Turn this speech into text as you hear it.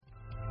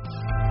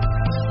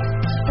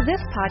This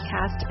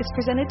podcast is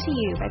presented to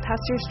you by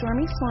Pastor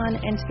Stormy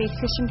and Faith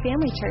Christian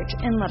Family Church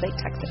in Lubbock,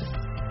 Texas.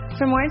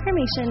 For more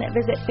information,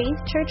 visit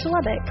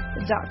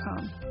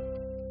faithchurchlubbock.com.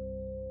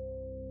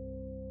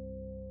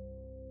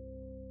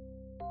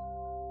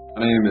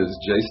 My name is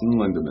Jason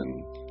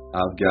Lindeman.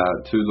 I've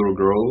got two little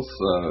girls.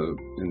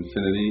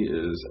 Infinity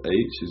is 8.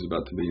 She's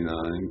about to be 9,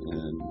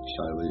 and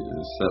Shiley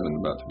is 7,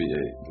 about to be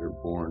 8. They're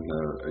born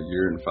a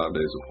year and 5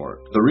 days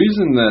apart. The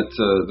reason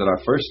that I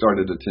first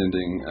started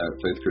attending at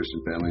Faith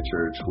Christian Family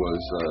Church was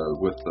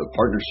with the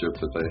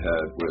partnership that they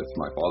had with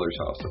my father's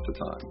house at the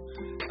time.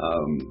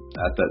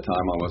 At that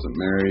time, I wasn't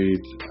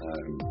married.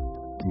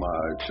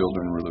 My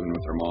children were living with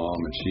their mom,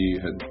 and she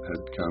had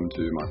come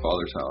to my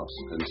father's house.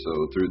 And so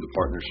through the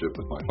partnership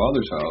with my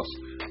father's house,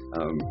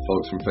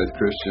 folks from Faith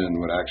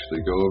Christian would actually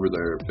go over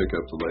there, pick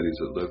up the ladies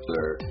that lived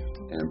there,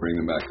 and bring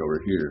them back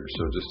over here.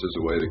 So just as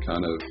a way to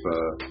kind of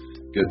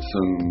get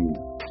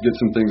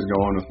some things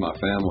going with my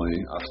family,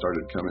 I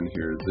started coming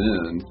here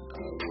then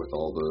with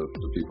all the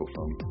people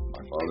from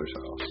my father's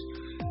house.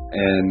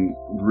 And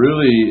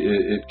really,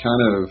 it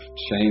kind of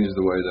changed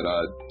the way that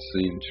I'd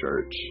seen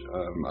church.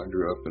 I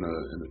grew up in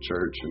a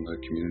church in the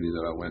community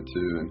that I went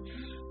to, and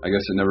I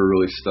guess it never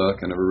really stuck.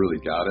 I never really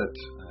got it.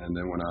 And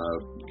then when I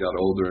got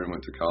older and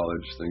went to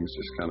college, things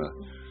just kind of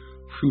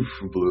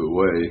blew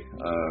away.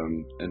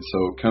 And so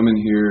coming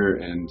here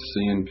and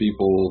seeing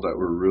people that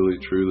were really,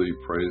 truly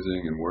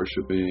praising and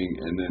worshiping,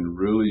 and then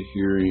really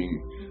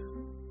hearing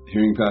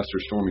Pastor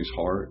Stormy's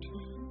heart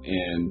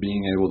and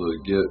being able to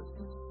get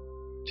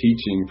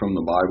teaching from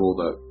the Bible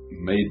that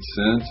made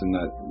sense and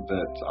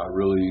that I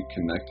really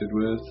connected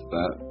with,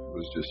 that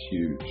was just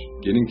huge.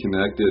 Getting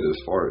connected as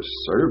far as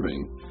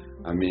serving,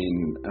 I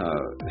mean,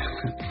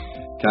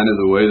 kind of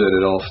the way that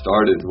it all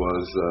started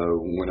was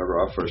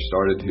whenever I first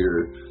started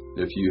here,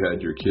 if you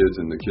had your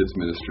kids in the kids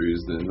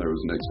ministries, then there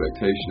was an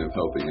expectation of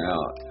helping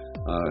out.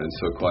 And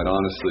so quite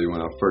honestly,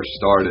 when I first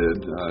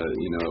started, it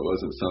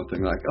wasn't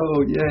something like,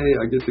 oh, yay,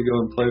 I get to go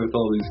and play with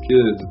all these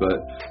kids, but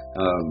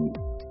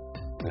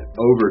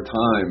over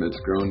time, it's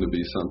grown to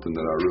be something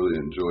that I really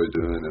enjoy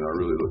doing and I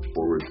really look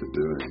forward to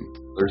doing.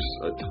 There's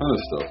a ton of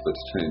stuff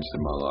that's changed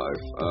in my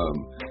life.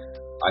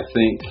 I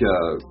think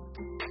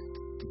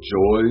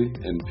joy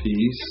and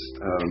peace.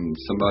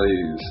 Somebody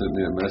sent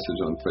me a message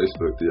on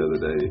Facebook the other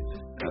day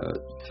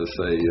to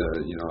say,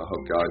 I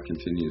hope God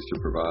continues to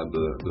provide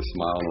the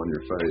smile on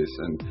your face.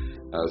 And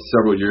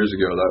several years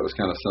ago, that was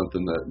kind of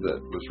something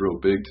that was real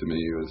big to me.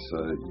 Was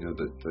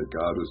that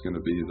God was going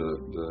to be the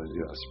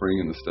spring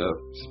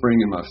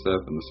in my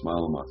step and the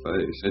smile on my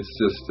face. It's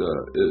just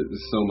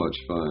it's so much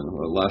fun.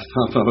 Last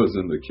time I was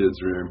in the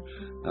kids' room,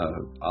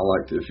 I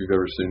like to, if you've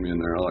ever seen me in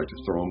there, I like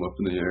to throw them up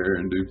in the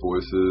air and do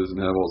voices and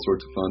have all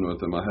sorts of fun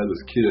with them. I had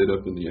this kid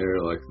up in the air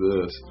like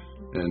this,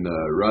 and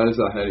right as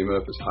I had him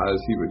up as high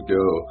as he would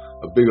go,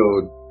 a big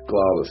old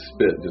glob of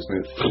spit just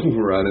went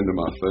right into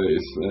my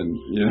face. And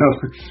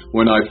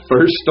when I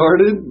first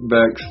started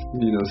back 6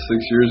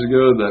 years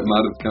ago, that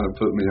might have kind of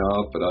put me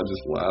off, but I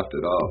just laughed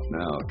it off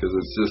now because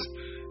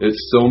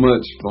it's so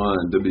much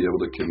fun to be able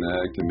to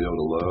connect and be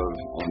able to love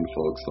on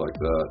folks like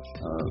that,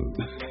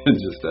 and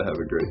just to have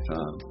a great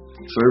time.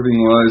 Serving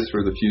wise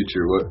for the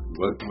future, what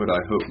would I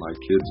hope my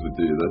kids would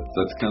do?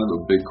 That's kind of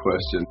a big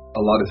question.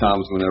 A lot of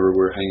times whenever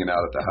we're hanging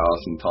out at the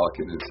house and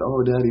talking, it's, oh,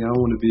 Daddy, I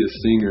want to be a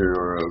singer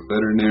or a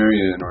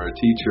veterinarian or a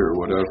teacher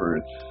or whatever.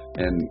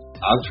 And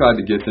I've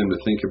tried to get them to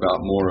think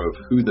about more of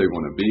who they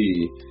want to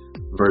be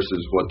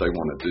versus what they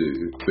want to do.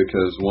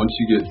 Because once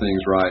you get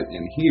things right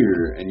in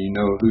here and you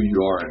know who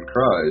you are in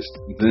Christ,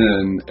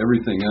 then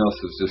everything else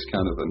is just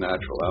kind of a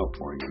natural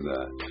outpouring of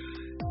that.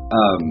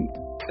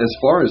 As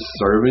far as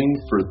serving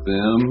for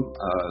them,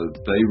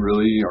 they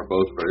really are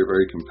both very,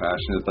 very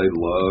compassionate. They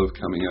love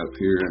coming up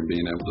here and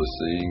being able to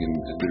sing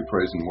and do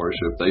praise and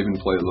worship. They even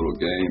play a little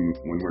game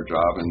when we're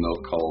driving.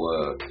 They'll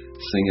call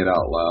Sing It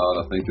Out Loud,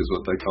 I think is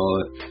what they call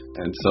it.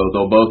 And so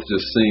they'll both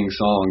just sing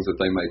songs that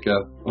they make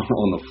up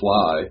on the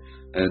fly.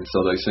 And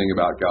so they sing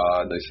about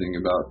God. They sing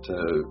about,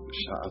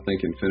 I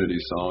think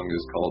Infinity's song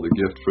is called The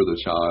Gift for the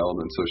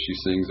Child. And so she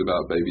sings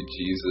about baby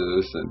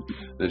Jesus. And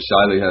then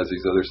Shiley has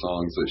these other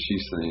songs that she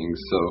sings.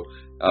 So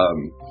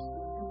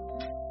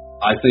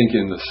I think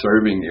in the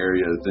serving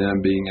area, them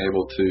being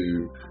able to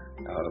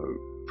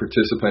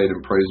participate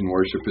in praise and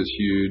worship is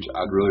huge.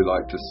 I'd really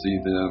like to see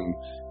them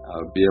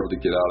be able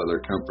to get out of their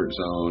comfort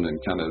zone and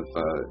kind of,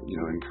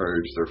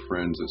 encourage their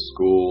friends at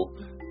school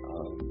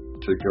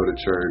to go to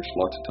church.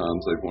 Lots of times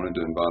they've wanted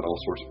to invite all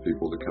sorts of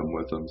people to come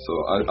with them. So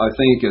I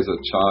think as a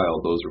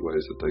child, those are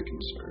ways that they can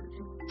serve.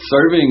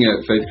 Serving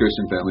at Faith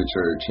Christian Family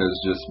Church has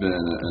just been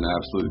an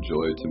absolute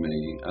joy to me.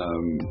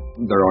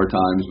 There are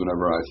times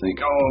whenever I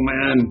think, oh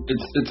man,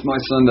 it's my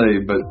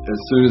Sunday, but as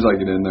soon as I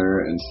get in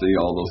there and see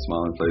all those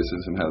smiling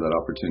faces and have that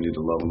opportunity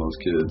to love on those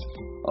kids,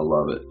 I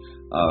love it.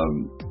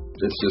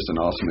 it's just an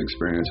awesome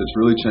experience. It's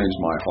really changed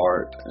my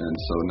heart, and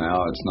so now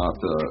it's not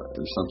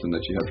something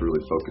that you have to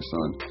really focus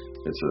on.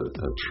 It's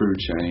a true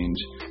change,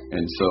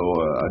 and so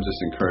I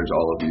just encourage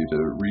all of you to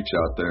reach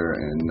out there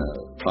and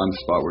find a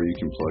spot where you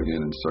can plug in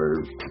and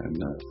serve. And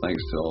thanks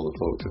to all the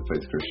folks at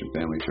Faith Christian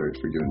Family Church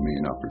for giving me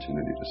an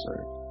opportunity to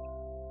serve.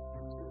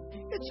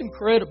 It's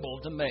incredible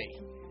to me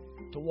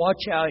to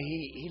watch how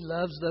he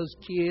loves those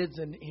kids,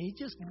 and he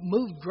just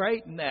moved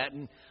great in that.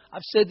 And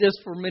I've said this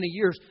for many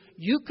years.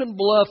 You can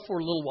bluff for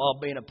a little while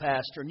being a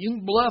pastor, and you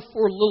can bluff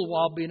for a little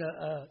while being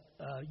a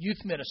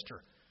youth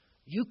minister.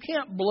 You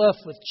can't bluff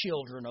with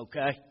children,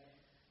 okay?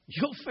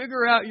 You'll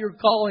figure out your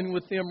calling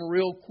with them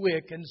real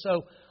quick. And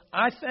so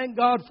I thank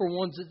God for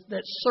ones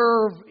that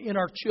serve in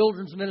our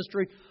children's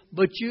ministry,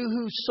 but you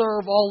who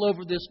serve all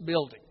over this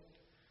building.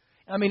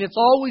 I mean, it's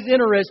always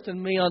interesting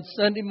to me on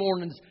Sunday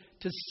mornings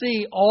to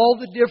see all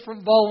the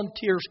different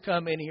volunteers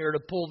come in here to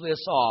pull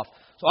this off.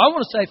 So I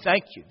want to say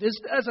thank you. This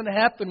doesn't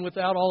happen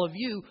without all of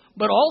you,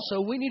 but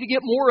also we need to get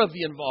more of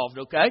you involved,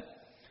 okay?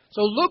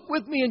 So look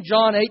with me in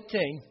John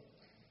 18,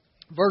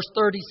 verse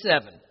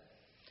 37.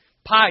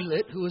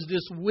 Pilate, who was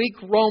this weak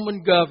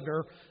Roman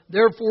governor,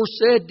 therefore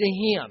said to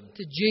him,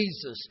 to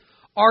Jesus,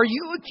 "Are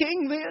you a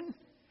king then?"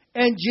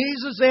 And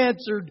Jesus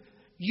answered,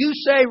 "You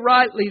say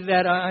rightly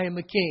that I am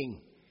a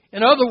king."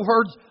 In other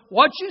words,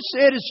 what you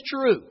said is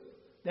true,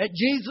 that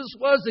Jesus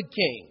was a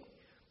king.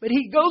 But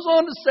he goes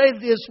on to say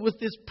this with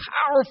this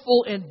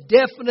powerful and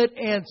definite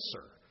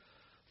answer.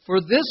 "For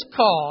this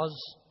cause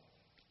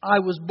I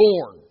was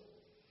born,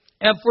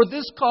 and for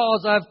this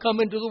cause I have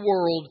come into the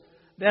world,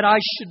 that I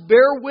should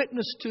bear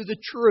witness to the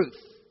truth.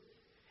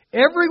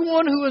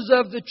 Everyone who is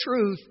of the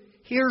truth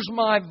hears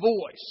my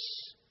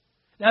voice."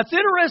 Now it's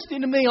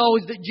interesting to me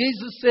always that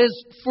Jesus says,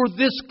 "For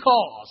this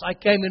cause I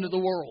came into the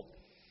world."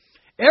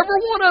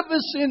 Every one of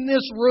us in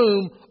this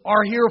room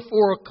are here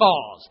for a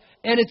cause,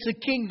 and it's a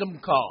kingdom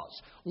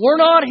cause. We're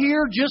not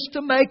here just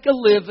to make a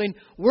living.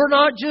 We're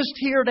not just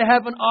here to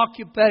have an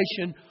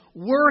occupation.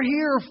 We're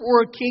here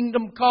for a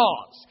kingdom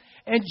cause.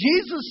 And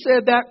Jesus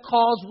said that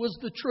cause was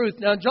the truth.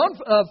 Now, John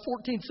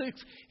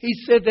 14:6, He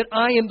said that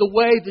I am the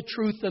way, the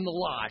truth, and the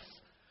life.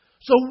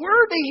 So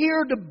we're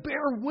here to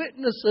bear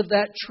witness of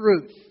that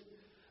truth,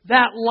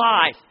 that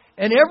life,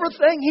 and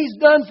everything He's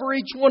done for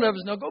each one of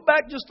us. Now, go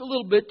back just a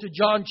little bit to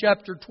John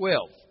chapter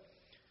 12.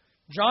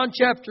 John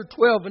chapter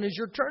 12. And as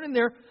you're turning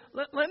there,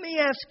 let me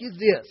ask you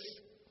this.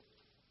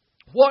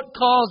 What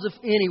cause, if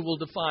any, will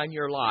define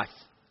your life?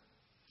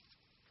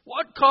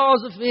 What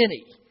cause, if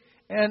any?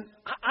 And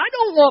I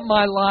don't want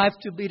my life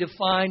to be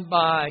defined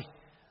by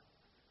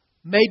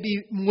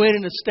maybe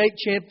winning a state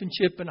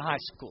championship in high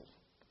school.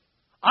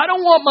 I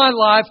don't want my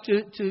life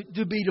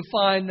to be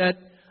defined that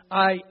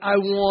I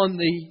won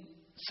the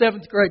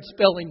 7th grade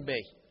spelling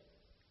bee,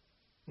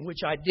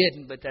 which I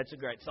didn't, but that's a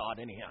great thought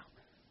anyhow.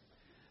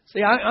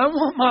 See, I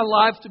want my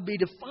life to be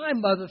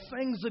defined by the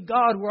things of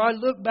God, where I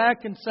look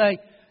back and say,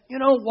 you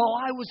know, while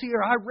I was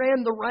here, I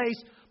ran the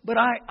race, but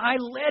I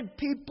led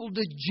people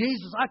to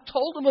Jesus. I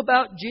told them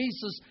about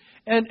Jesus.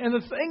 And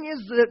the thing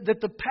is that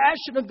the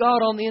passion of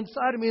God on the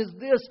inside of me is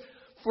this.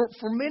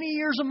 For many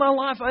years of my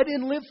life, I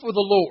didn't live for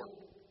the Lord.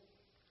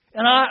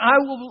 And I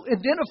will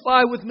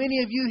identify with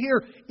many of you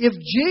here. If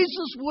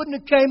Jesus wouldn't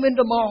have came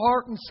into my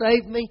heart and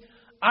saved me,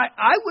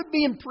 I would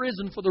be in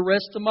prison for the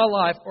rest of my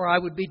life, or I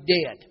would be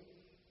dead.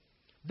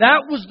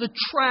 That was the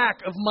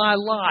track of my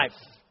life.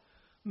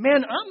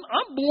 Man,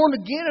 I'm born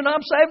again and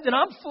I'm saved and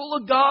I'm full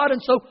of God.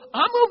 And so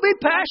I'm going to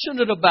be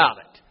passionate about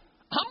it.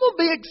 I'm going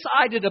to be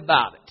excited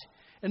about it.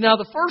 And now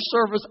the first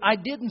service, I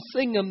didn't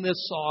sing them this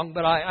song,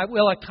 but I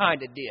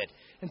kind of did.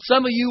 And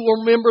some of you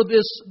will remember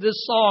this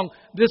song,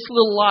 "This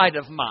Little Light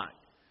of Mine."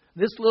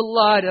 This little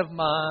light of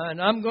mine,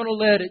 I'm going to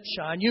let it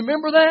shine. You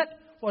remember that?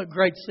 What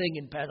great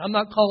singing, Pat. I'm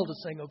not called to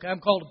sing, okay? I'm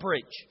called to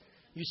preach.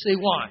 You see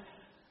why?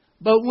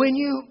 But when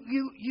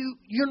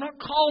you're not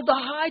called to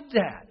hide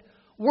that.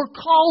 We're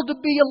called to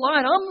be a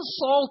light. I'm the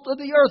salt of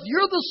the earth.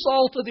 You're the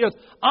salt of the earth.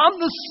 I'm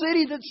the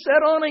city that's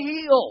set on a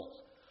hill.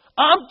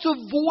 I'm to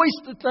voice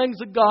the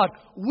things of God.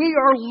 We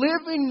are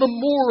living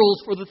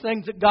memorials for the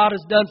things that God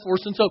has done for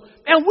us.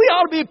 And we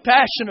ought to be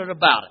passionate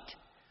about it.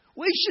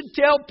 We should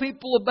tell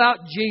people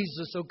about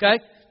Jesus, okay?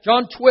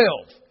 John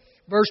 12,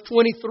 verse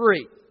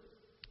 23.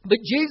 But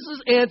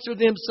Jesus answered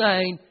them,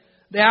 saying,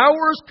 "The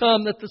hour has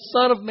come that the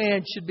Son of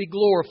Man should be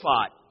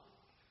glorified."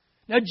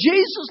 Now,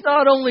 Jesus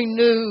not only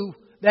knew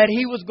that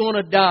He was going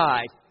to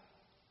die,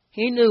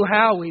 He knew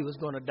how He was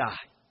going to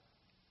die.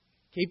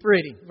 Keep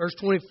reading. Verse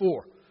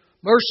 24.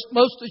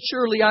 "Most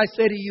assuredly I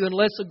say to you,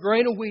 unless a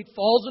grain of wheat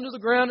falls into the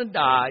ground and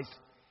dies,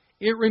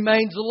 it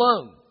remains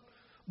alone.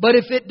 But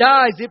if it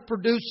dies, it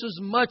produces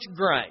much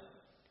grain.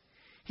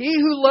 He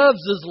who loves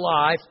his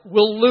life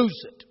will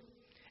lose it.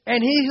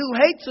 And he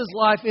who hates his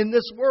life in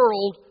this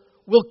world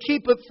will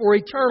keep it for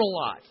eternal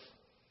life.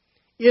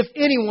 If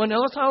anyone," now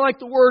let's highlight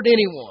the word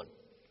anyone.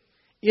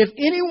 "If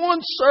anyone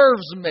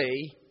serves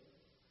me,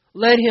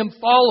 let him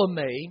follow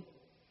me.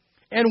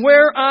 And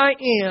where I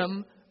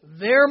am,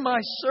 there my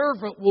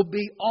servant will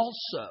be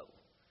also.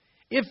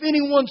 If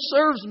anyone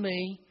serves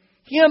me,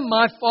 him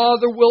my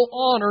Father will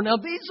honor. Now,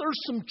 these are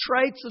some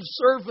traits of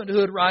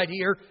servanthood right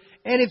here.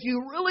 And if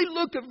you really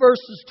look at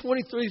verses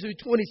 23 through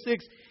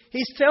 26,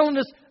 he's telling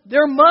us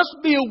there must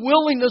be a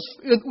willingness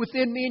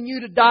within me and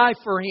you to die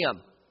for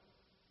Him.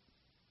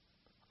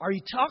 Are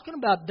you talking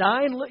about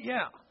dying?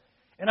 Yeah.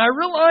 And I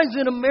realize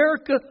in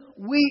America,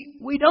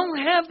 we don't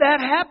have that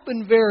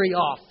happen very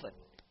often.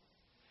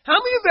 How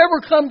many have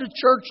ever come to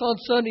church on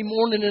Sunday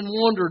morning and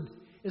wondered,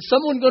 is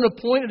someone going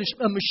to point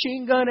a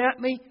machine gun at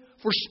me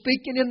for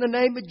speaking in the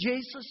name of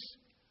Jesus?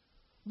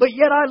 But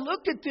yet I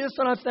look at this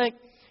and I think,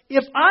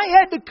 if I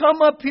had to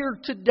come up here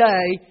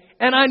today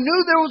and I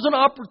knew there was an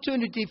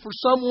opportunity for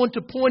someone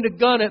to point a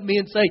gun at me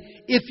and say,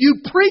 if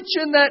you preach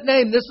in that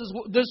name, this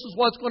is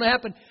what's going to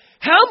happen.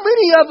 How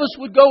many of us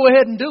would go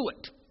ahead and do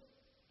it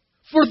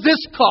for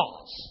this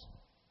cause?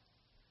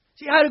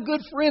 See, I had a good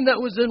friend that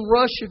was in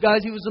Russia,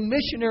 guys. He was a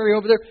missionary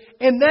over there.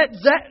 And that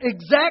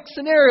exact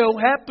scenario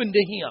happened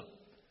to him.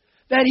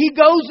 That he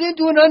goes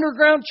into an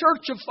underground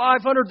church of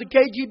 500. The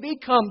KGB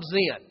comes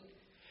in.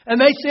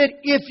 And they said,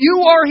 if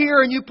you are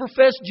here and you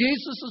profess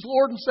Jesus as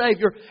Lord and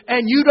Savior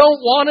and you don't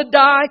want to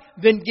die,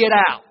 then get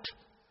out.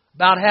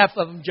 About half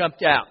of them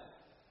jumped out.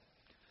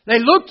 They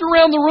looked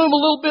around the room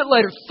a little bit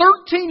later.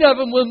 13 of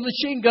them with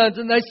machine guns.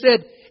 And they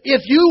said,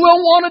 if you will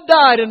want to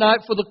die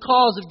tonight for the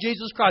cause of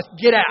Jesus Christ,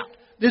 get out.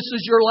 This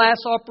is your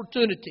last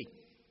opportunity.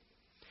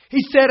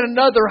 He said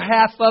another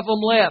half of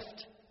them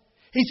left.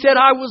 He said,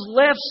 I was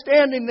left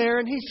standing there,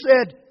 and he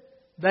said,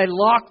 they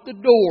locked the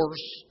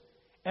doors,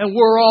 and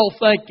we're all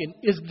thinking,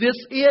 is this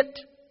it?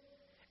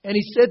 And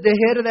he said the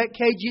head of that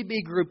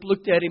KGB group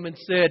looked at him and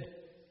said,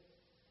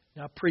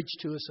 now preach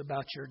to us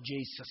about your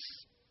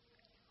Jesus.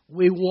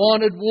 We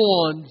wanted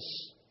ones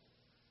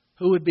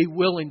who would be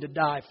willing to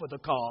die for the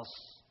cause.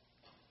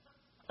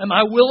 Am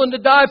I willing to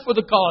die for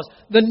the cause?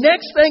 The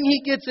next thing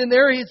he gets in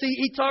there is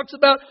he talks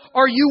about,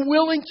 are you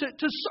willing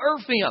to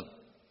serve Him?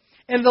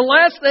 And the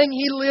last thing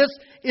he lists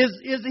is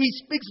he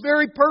speaks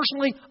very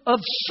personally of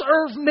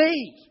serve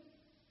me.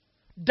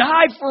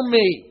 Die for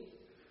me.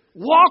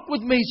 Walk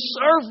with me.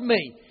 Serve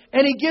me.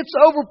 And he gets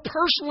over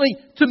personally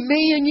to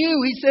me and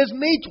you. He says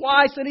me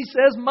twice and he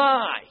says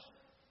my.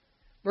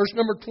 Verse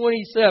number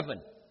 27.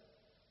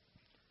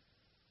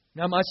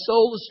 Now my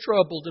soul is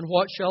troubled, and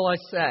what shall I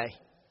say?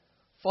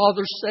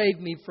 Father, save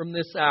me from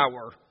this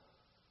hour.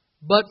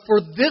 But for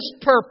this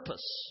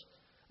purpose,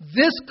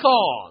 this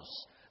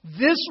cause,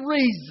 this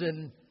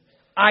reason,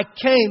 I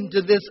came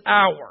to this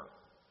hour.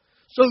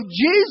 So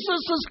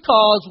Jesus'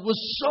 cause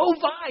was so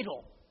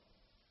vital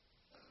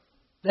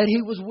that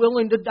He was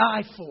willing to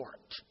die for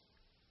it.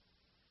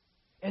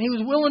 And He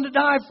was willing to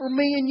die for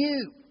me and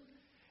you.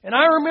 And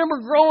I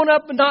remember growing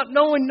up and not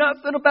knowing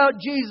nothing about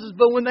Jesus,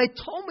 but when they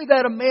told me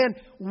that a man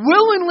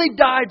willingly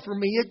died for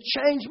me, it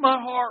changed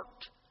my heart.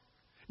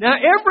 Now,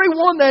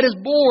 everyone that is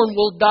born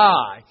will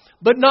die,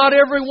 but not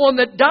everyone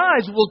that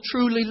dies will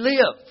truly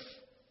live.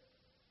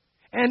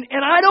 And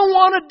I don't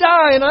want to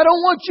die, and I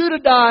don't want you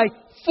to die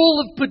full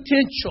of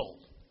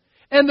potential.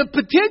 And the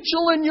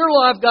potential in your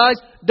life, guys,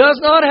 does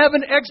not have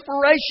an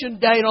expiration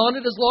date on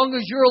it as long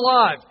as you're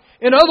alive.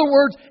 In other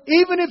words,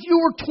 even if you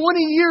were 20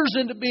 years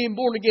into being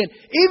born again,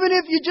 even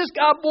if you just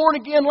got born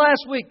again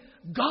last week,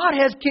 God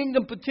has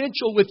kingdom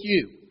potential with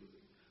you.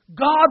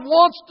 God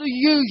wants to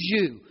use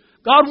you.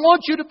 God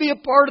wants you to be a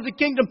part of the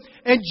kingdom.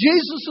 And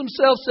Jesus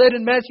Himself said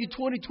in Matthew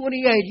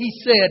 20:28, He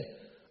said,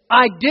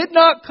 I did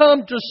not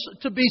come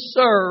to be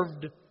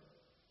served,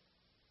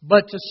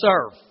 but to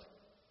serve.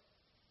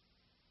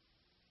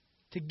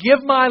 To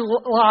give my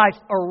life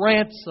a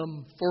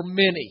ransom for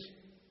many.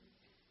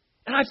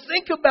 And I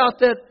think about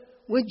that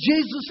when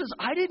Jesus says,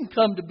 I didn't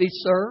come to be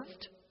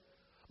served.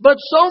 But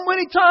so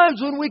many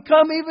times when we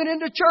come even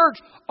into church,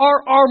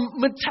 our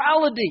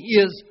mentality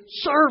is,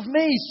 serve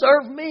me,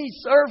 serve me,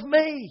 serve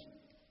me.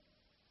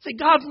 See,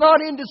 God's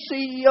not into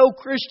CEO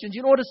Christians.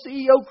 You know what a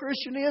CEO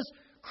Christian is?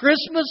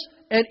 Christmas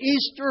and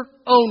Easter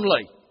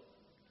only.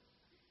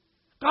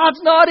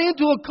 God's not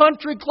into a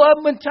country club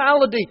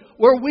mentality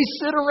where we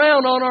sit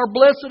around on our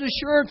blessed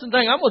assurance and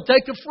think, I'm going to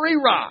take a free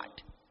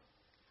ride.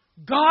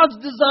 God's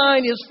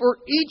design is for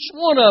each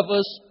one of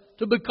us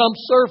to become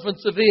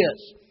servants of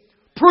His.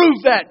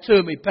 Prove that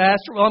to me,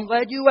 Pastor. Well, I'm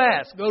glad you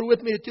asked. Go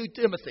with me to 2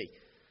 Timothy.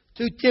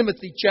 2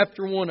 Timothy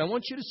chapter 1. I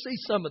want you to see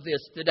some of this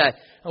today.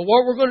 And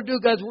what we're going to do,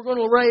 guys, we're going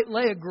to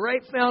lay a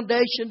great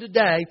foundation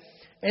today.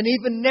 And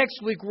even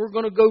next week, we're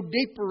going to go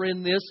deeper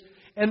in this.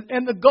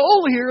 And the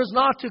goal here is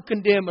not to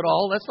condemn at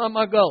all. That's not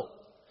my goal.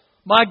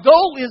 My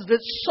goal is that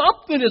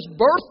something is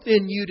birthed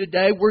in you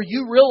today where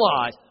you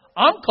realize,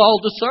 I'm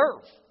called to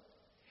serve.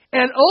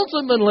 And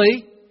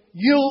ultimately,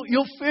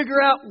 you'll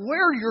figure out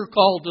where you're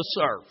called to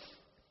serve.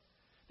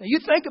 Now, you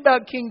think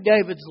about King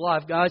David's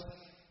life, guys.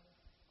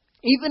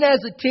 Even as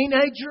a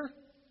teenager,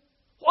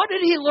 what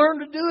did he learn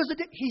to do?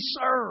 He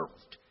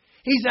served.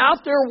 He's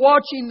out there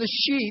watching the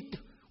sheep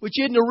which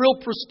isn't a real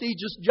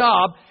prestigious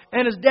job.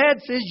 And his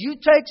dad says, you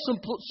take some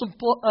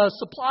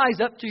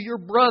supplies up to your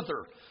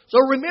brother. So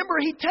remember,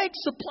 he takes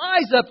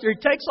supplies up there. He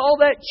takes all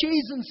that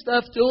cheese and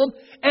stuff to him.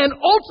 And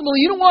ultimately,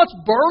 you know what's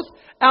birthed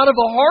out of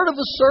a heart of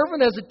a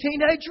servant as a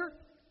teenager?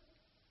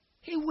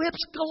 He whips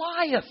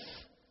Goliath.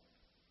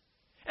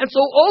 And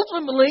so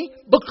ultimately,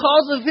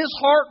 because of his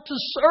heart to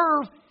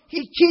serve, he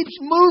keeps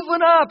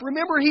moving up.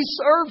 Remember, he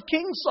served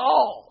King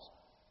Saul.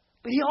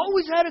 But he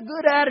always had a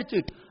good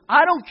attitude.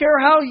 I don't care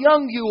how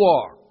young you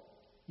are.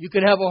 You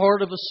can have a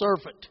heart of a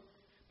servant.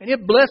 And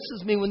it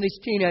blesses me when these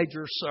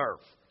teenagers serve.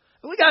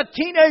 We got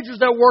teenagers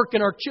that work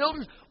in our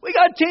children. We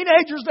got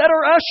teenagers that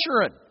are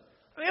ushering.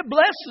 It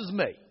blesses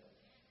me.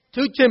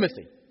 2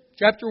 Timothy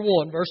chapter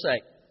 1, verse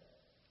 8.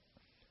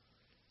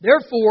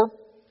 Therefore,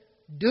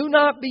 do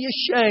not be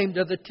ashamed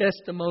of the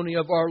testimony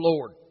of our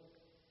Lord.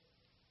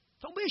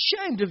 Don't be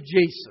ashamed of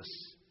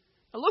Jesus.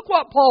 Now look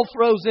what Paul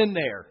throws in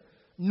there.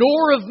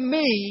 Nor of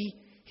me,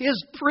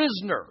 his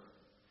prisoner.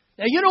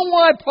 Now you know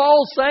why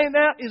Paul's saying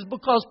that? Is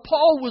because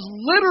Paul was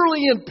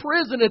literally in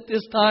prison at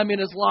this time in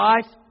his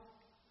life.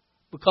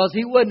 Because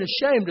he wasn't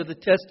ashamed of the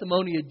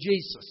testimony of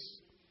Jesus.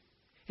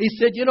 He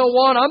said, you know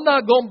what? I'm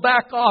not going to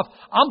back off.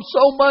 I'm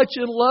so much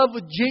in love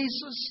with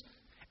Jesus.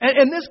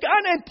 And this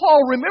guy named Paul,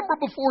 remember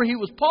before he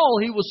was Paul,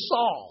 he was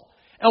Saul.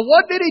 And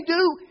what did he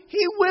do?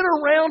 He went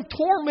around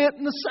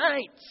tormenting the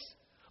saints.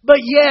 But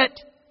yet,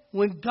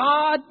 when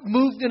God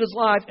moved in his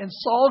life and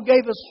Saul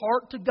gave his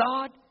heart to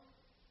God,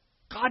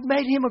 God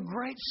made him a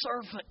great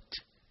servant.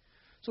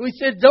 So he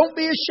said, don't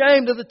be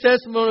ashamed of the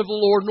testimony of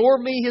the Lord, nor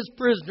me his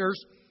prisoners,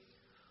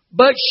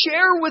 but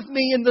share with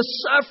me in the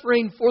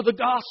suffering for the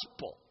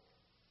gospel.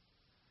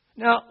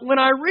 Now, when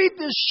I read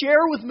this,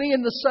 share with me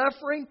in the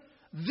suffering,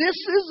 this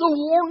is a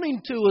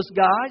warning to us,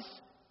 guys,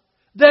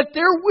 that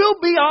there will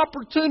be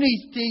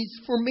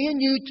opportunities for me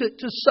and you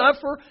to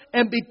suffer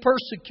and be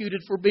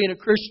persecuted for being a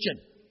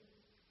Christian.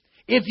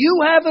 If you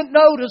haven't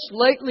noticed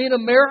lately in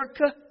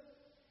America,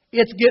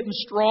 it's getting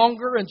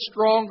stronger and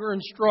stronger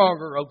and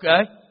stronger,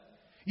 okay?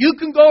 You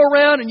can go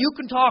around and you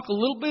can talk a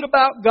little bit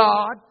about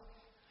God.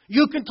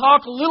 You can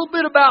talk a little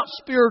bit about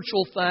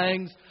spiritual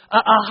things,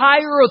 a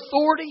higher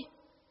authority.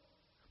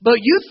 But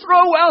you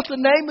throw out the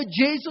name of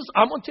Jesus,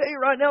 I'm going to tell you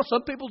right now,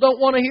 some people don't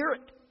want to hear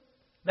it.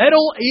 They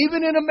don't,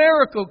 even in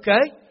America,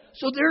 okay?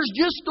 So there's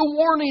just a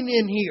warning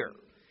in here.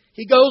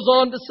 He goes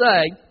on to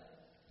say,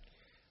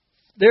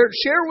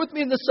 share with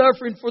me in the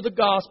suffering for the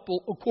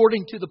gospel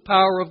according to the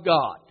power of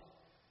God.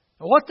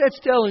 Now what that's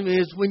telling me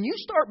is when you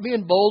start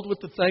being bold with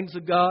the things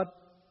of God,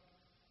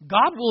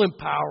 God will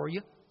empower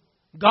you.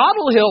 God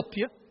will help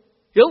you.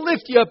 He'll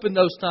lift you up in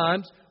those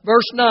times.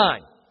 Verse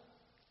 9.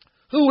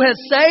 Who has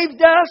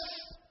saved us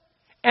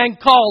and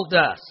called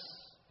us.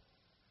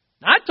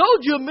 Now, I told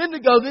you a minute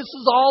ago, this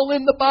is all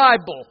in the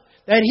Bible.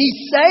 That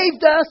He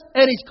saved us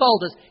and He's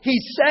called us. He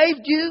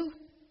saved you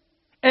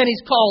and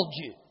He's called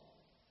you.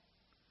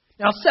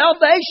 Now,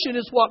 salvation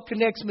is what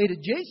connects me to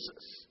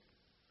Jesus.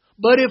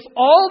 But if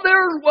all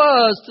there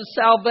was to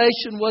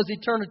salvation was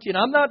eternity, and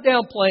I'm not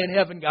downplaying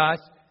heaven, guys,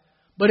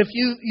 but if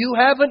you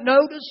haven't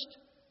noticed,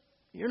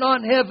 you're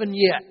not in heaven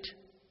yet.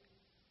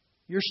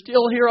 You're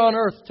still here on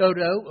earth,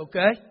 Toto,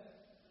 okay?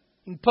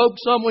 You can poke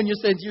someone, you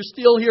say, you're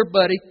still here,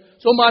 buddy.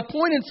 So my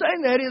point in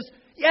saying that is,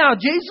 yeah,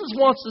 Jesus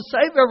wants to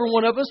save every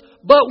one of us,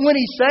 but when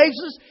He saves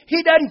us,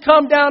 He doesn't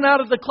come down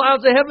out of the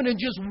clouds of heaven and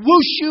just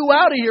whoosh you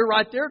out of here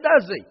right there,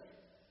 does He?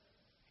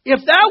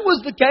 If that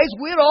was the case,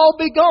 we'd all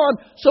be gone.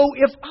 So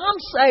if I'm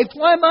saved,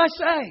 why am I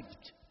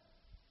saved?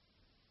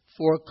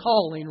 For a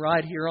calling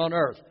right here on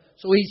earth.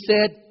 So He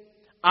said,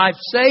 I've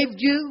saved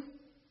you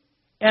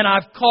and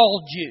I've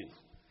called you.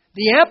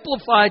 The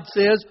Amplified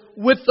says,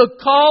 with the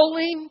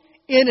calling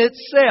in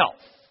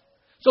itself.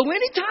 So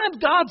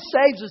anytime God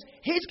saves us,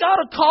 He's got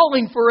a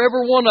calling for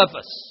every one of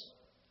us.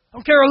 I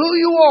don't care who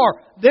you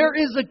are. There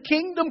is a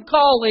kingdom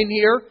calling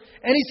here.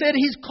 And He said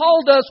He's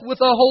called us with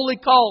a holy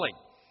calling.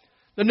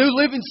 The New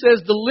Living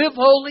says to live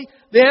holy.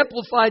 The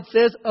Amplified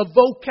says a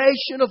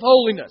vocation of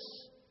holiness.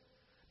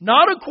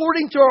 Not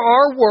according to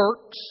our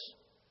works,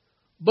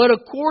 but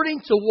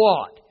according to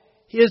what?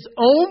 His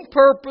own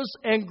purpose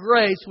and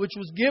grace, which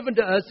was given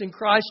to us in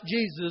Christ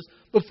Jesus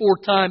before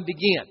time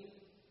began.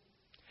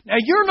 Now,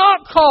 you're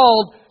not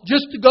called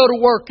just to go to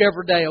work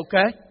every day,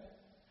 okay?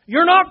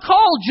 You're not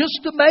called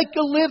just to make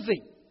a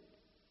living.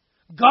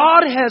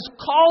 God has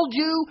called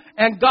you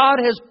and God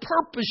has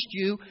purposed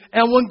you.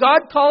 And when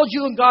God calls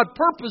you and God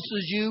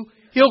purposes you,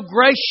 He'll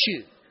grace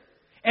you.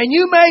 And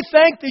you may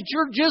think that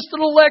you're just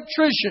an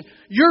electrician.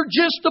 You're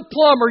just a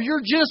plumber.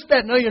 You're just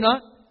that. No, you're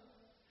not.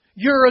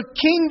 You're a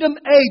kingdom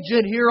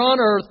agent here on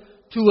earth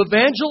to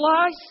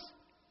evangelize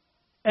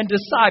and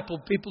disciple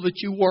people that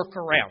you work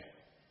around.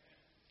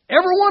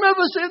 Every one of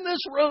us in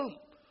this room,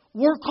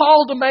 we're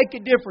called to make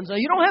a difference. Now,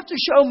 you don't have to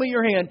show me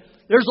your hand.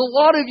 There's a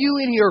lot of you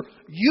in here.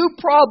 You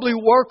probably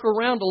work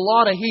around a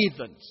lot of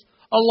heathens,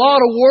 a lot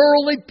of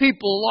worldly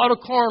people, a lot of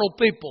carnal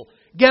people.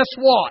 Guess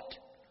what?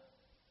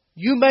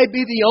 You may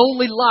be the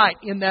only light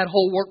in that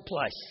whole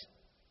workplace.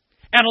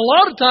 And a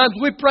lot of times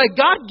we pray,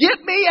 God,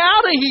 get me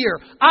out of here.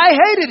 I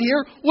hate it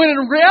here. When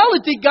in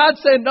reality, God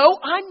said, no,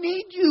 I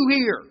need you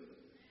here.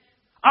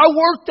 I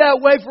worked that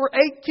way for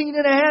 18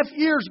 and a half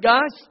years,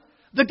 guys.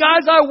 The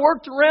guys I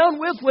worked around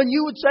with, when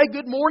you would say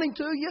good morning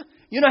to you,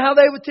 you know how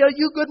they would tell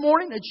you good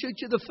morning? They'd shoot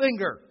you the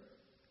finger.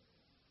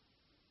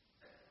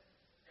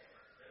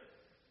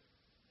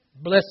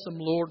 Bless them,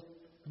 Lord.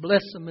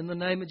 Bless them in the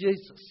name of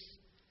Jesus.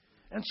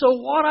 And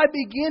so what I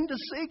begin to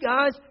see,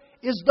 guys,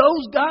 is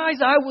those guys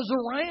I was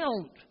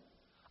around.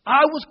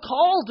 I was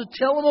called to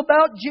tell them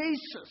about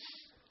Jesus.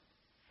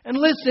 And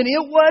listen,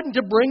 it wasn't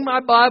to bring my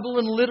Bible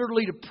and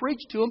literally to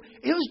preach to them.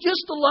 It was just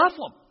to love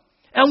them.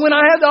 And when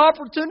I had the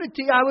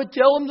opportunity, I would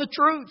tell them the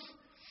truth.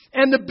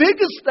 And the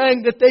biggest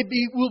thing that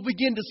will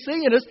begin to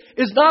see in us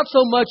is not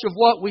so much of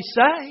what we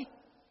say,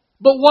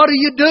 but what do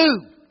you do?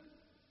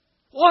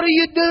 What do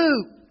you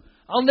do?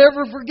 I'll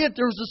never forget,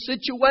 there was a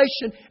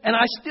situation, and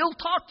I still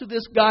talk to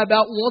this guy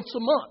about once a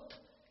month.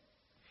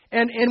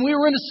 And we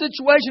were in a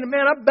situation, and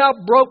man, I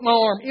about broke my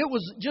arm. It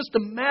was just a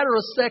matter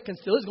of seconds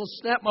till he was going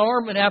to snap my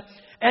arm in half.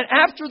 And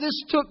after this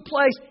took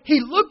place, he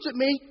looked at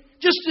me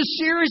just as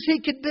serious as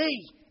he could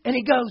be. And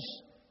he goes,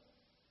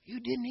 you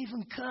didn't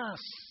even cuss.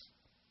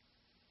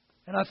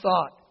 And I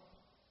thought,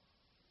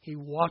 he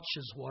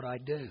watches what I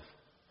do.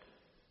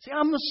 See,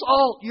 I'm the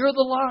salt, you're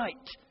the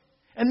light.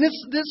 And this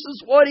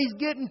is what he's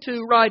getting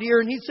to right here.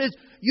 And he says,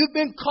 you've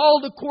been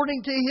called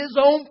according to His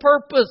own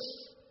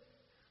purpose.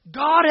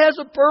 God has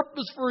a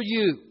purpose for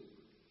you,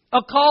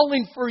 a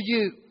calling for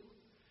you.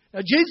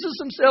 Now, Jesus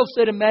Himself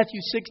said in Matthew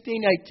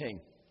 16:18.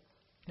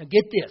 Now,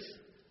 get this.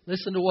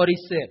 Listen to what He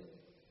said.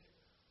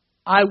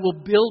 I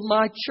will build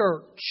my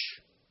church,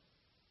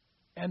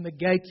 and the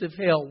gates of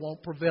hell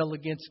won't prevail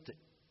against it.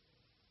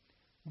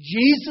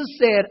 Jesus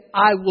said,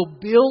 I will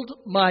build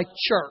my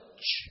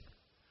church.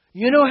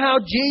 You know how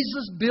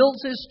Jesus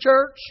builds His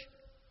church?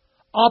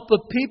 Off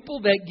of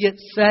people that get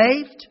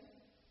saved,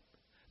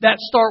 that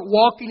start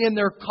walking in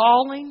their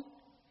calling,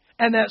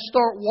 and that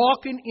start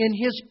walking in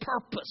His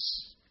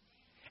purpose.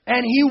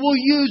 And He will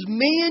use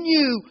me and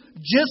you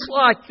just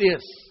like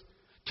this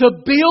to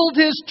build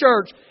His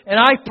church. And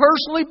I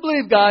personally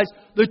believe, guys,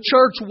 the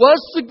church was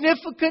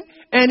significant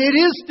and it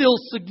is still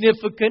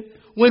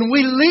significant when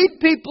we lead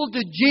people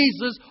to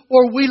Jesus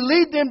or we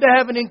lead them to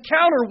have an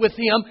encounter with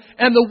Him.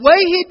 And the way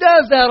He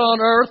does that on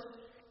earth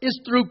is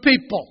through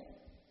people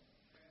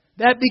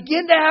that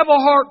begin to have a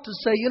heart to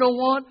say, you know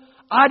what?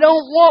 I don't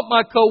want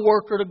my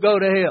coworker to go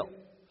to hell.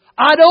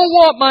 I don't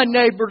want my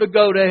neighbor to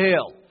go to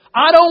hell.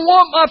 I don't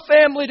want my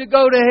family to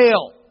go to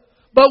hell.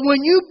 But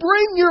when you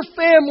bring your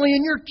family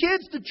and your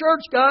kids to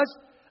church, guys,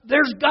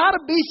 there's got to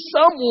be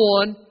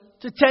someone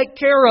to take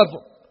care of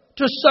them,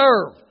 to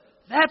serve.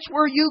 That's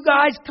where you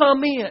guys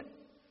come in.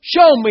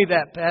 Show me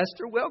that,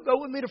 Pastor. Well,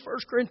 go with me to 1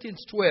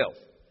 Corinthians 12.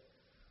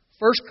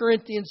 1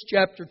 Corinthians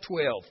chapter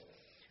 12.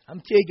 I'm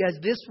telling you guys,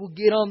 this will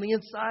get on the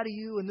inside of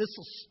you and this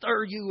will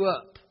stir you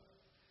up.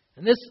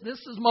 And this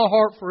is my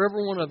heart for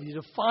every one of you,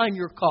 to find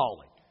your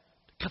calling,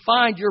 to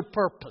find your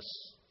purpose.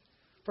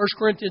 1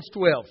 Corinthians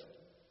 12,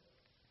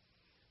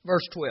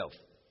 verse 12.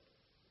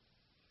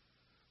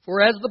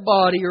 For as the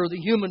body, or the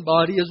human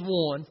body, is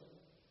one,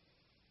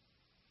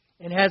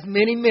 and has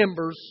many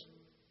members,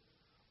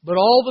 but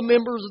all the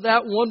members of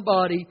that one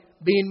body,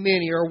 being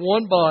many, are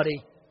one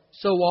body,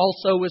 so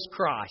also is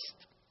Christ.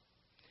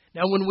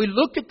 Now, when we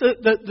look at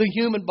the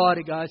human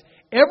body, guys,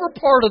 every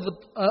part of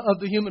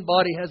the human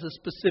body has a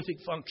specific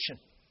function.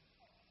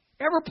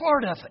 Every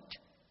part of it.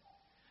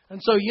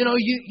 And so,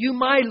 you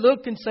might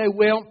look and say,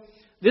 well,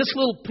 this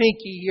little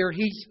pinky here,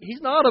 he's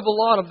not of a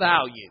lot of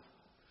value.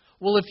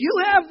 Well, if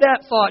you have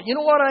that thought, you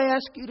know what I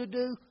ask you to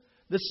do?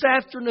 This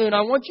afternoon,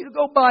 I want you to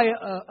go buy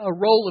a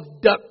roll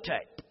of duct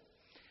tape.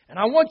 And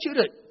I want you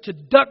to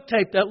duct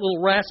tape that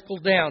little rascal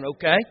down,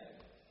 okay?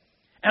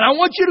 And I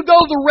want you to go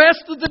the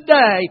rest of the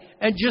day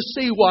and just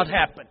see what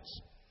happens.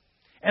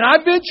 And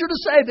I venture to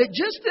say that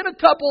just in a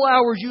couple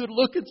hours you would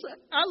look and say,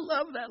 I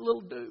love that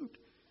little dude.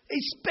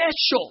 He's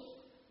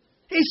special.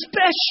 He's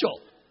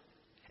special.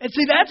 And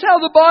see, that's how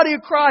the body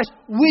of Christ,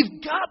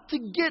 we've got to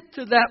get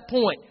to that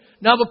point.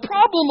 Now, the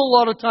problem a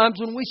lot of times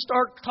when we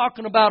start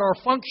talking about our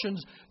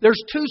functions,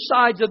 there's two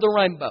sides of the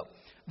rainbow.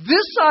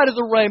 This side of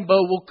the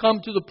rainbow will come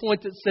to the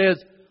point that says,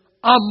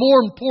 I'm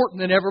more important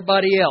than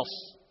everybody else.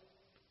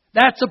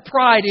 That's a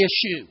pride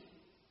issue.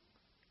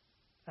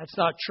 That's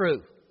not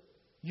true.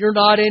 You're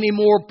not any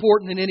more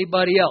important than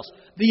anybody else.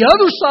 The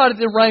other side of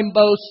the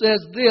rainbow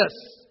says this: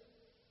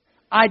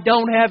 I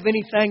don't have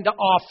anything to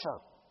offer.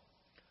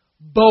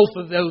 Both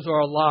of those are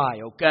a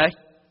lie, okay?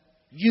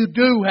 You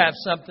do have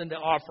something to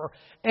offer.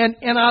 And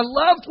I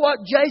loved what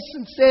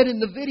Jason said in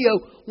the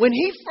video. When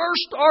he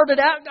first started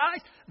out,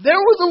 guys, there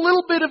was a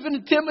little bit of an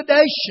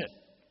intimidation.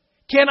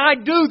 Can I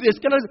do this?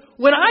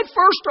 When I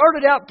first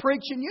started out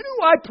preaching, you know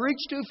who I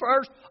preached to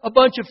first? A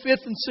bunch of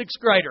 5th and 6th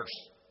graders.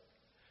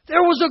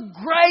 There was a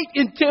great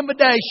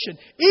intimidation.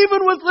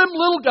 Even with them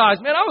little guys.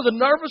 Man, I was a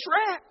nervous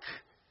wreck.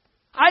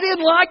 I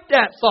didn't like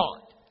that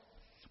thought.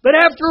 But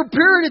after a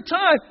period of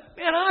time,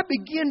 man, I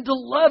begin to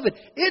love it.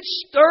 It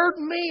stirred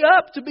me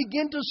up to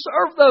begin to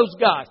serve those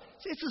guys.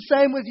 It's the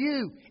same with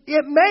you.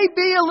 It may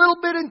be a little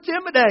bit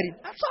intimidating.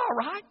 That's all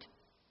right.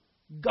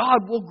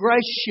 God will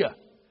grace you.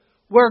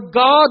 Where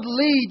God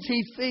leads,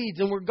 He feeds.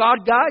 And where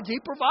God guides, He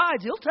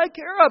provides. He'll take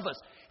care of us.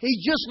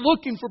 He's just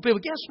looking for people.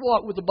 Guess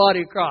what with the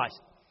body of Christ?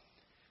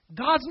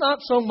 God's not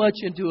so much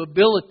into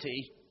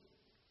ability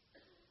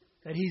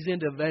that He's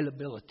into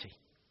availability.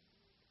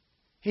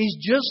 He's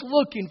just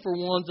looking for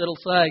ones that'll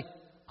say,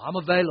 I'm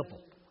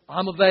available.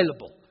 I'm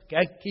available.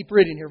 Okay, keep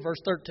reading here, verse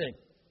 13.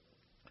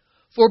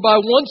 For by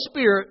one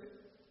Spirit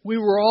we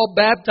were all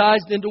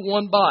baptized into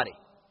one body,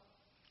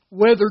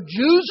 whether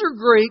Jews or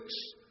Greeks,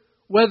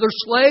 whether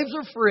slaves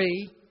or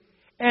free,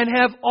 and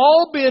have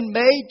all been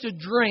made to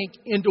drink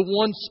into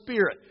one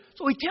Spirit.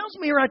 So he tells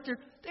me right there,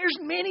 there's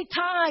many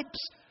types,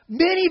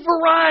 many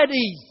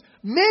varieties,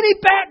 many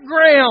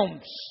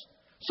backgrounds.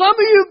 Some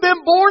of you have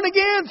been born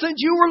again since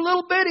you were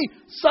little bitty.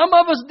 Some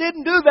of us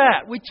didn't do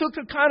that. We took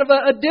a kind of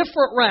a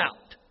different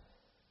route.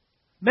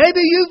 Maybe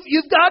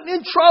you've gotten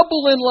in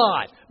trouble in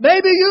life.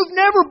 Maybe you've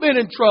never been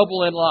in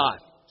trouble in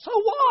life. So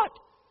what?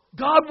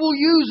 God will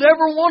use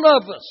every one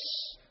of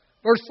us.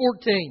 Verse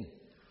 14.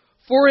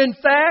 For in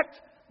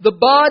fact, the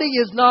body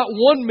is not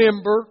one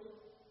member,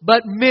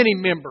 but many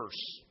members.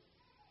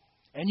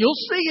 And you'll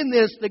see in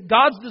this that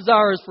God's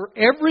desire is for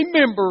every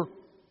member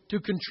to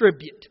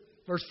contribute.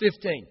 Verse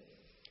 15.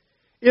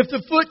 If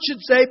the foot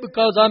should say,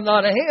 because I'm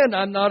not a hand,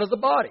 I'm not of the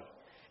body,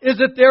 is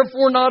it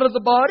therefore not of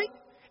the body?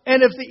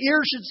 And if the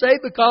ear should say,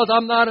 because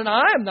I'm not an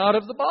eye, I'm not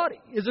of the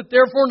body, is it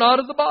therefore not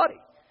of the body?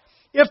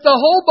 If the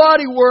whole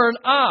body were an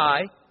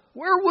eye,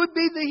 where would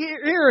be the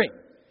hearing?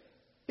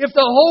 If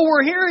the whole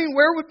were hearing,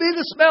 where would be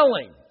the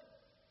smelling?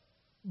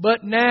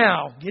 But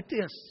now, get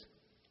this,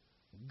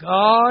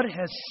 God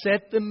has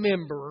set the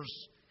members,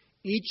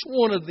 each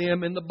one of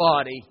them in the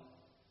body,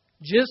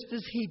 just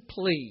as He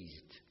pleased.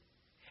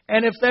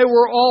 And if they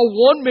were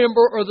all one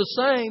member or the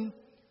same,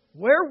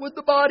 where would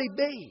the body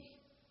be?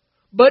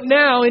 But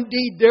now,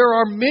 indeed, there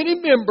are many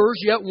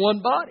members, yet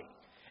one body.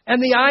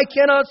 And the eye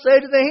cannot say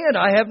to the hand,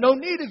 I have no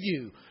need of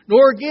you.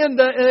 Nor again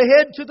the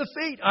head to the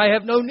feet, I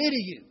have no need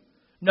of you.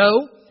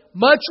 No,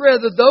 much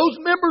rather those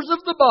members of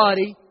the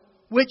body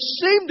which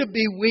seem to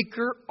be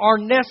weaker are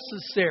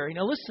necessary.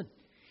 Now listen,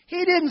 He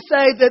didn't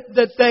say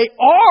that they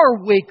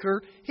are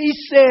weaker. He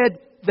said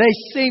they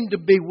seem to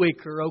be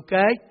weaker,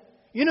 okay?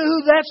 You know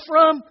who that's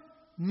from?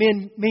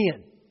 Men.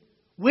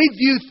 We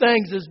view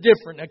things as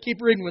different. Now keep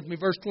reading with me,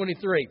 verse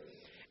 23.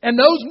 And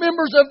those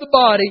members of the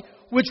body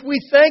which we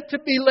think to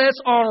be less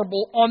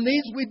honorable, on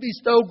these we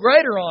bestow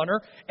greater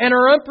honor, and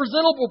our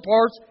unpresentable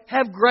parts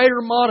have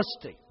greater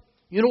modesty.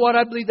 You know what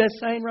I believe that's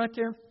saying right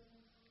there?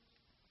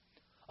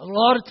 A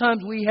lot of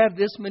times we have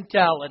this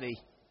mentality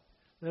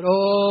that,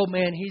 oh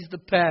man, he's the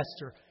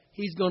pastor.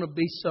 He's going to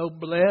be so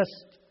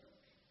blessed.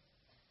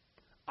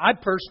 I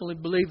personally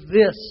believe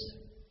this,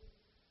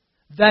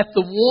 that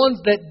the ones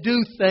that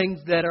do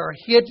things that are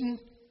hidden,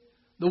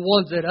 the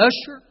ones that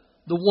usher,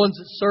 the ones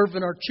that serve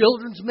in our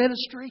children's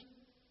ministry,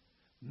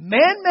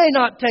 man may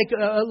not pay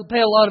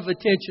a lot of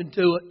attention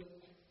to it,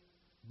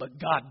 but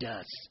God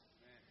does.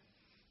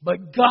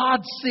 But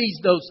God sees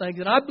those things.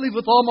 And I believe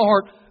with all my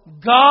heart,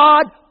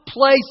 God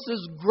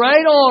places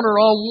great honor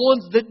on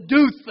ones that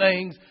do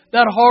things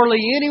that hardly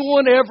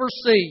anyone ever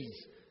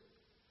sees.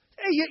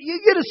 Hey,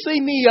 you get to see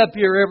me up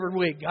here every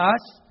week, guys.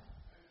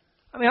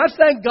 I mean, I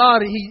thank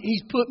God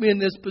He's put me in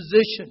this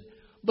position.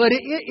 But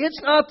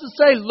it's not to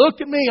say, look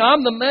at me,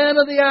 I'm the man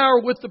of the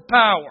hour with the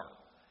power.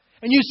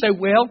 And you say,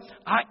 well,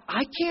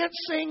 I can't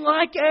sing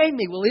like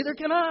Amy. Well, either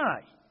can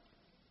I.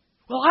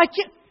 Well, I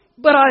can't.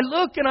 But I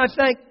look and I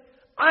think,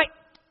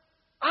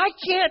 I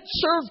can't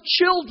serve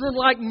children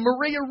like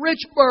Maria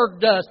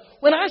Richburg does.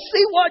 When I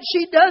see what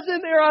she does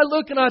in there, I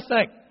look and I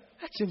think,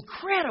 that's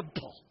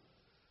incredible.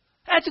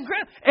 That's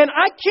incredible. And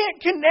I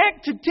can't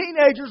connect to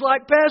teenagers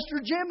like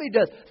Pastor Jimmy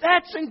does.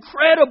 That's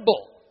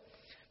incredible.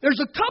 There's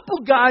a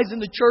couple guys in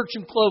the church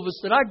in Clovis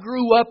that I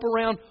grew up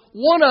around.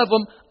 One of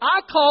them,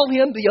 I call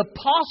him the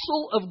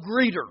apostle of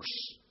greeters.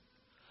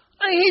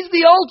 I mean, he's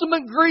the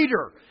ultimate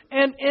greeter.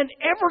 And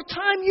every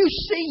time you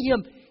see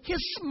him, his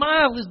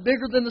smile is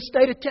bigger than the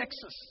state of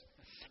Texas.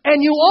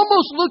 And you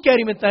almost look at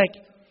him and think,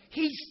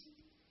 he's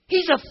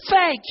a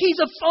fake. He's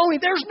a phony.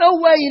 There's no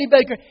way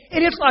anybody can.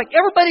 And it's like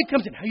everybody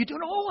comes in. How you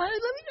doing? Oh, hey,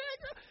 let me.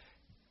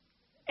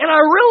 And I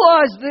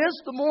realize this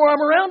the more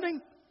I'm around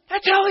him.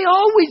 That's how he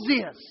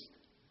always is.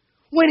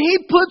 When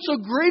he puts a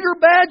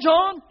greeter badge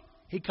on,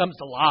 he comes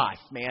to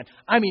life, man.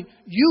 I mean,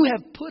 you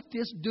have put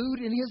this dude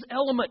in his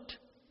element.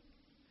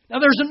 Now,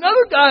 there's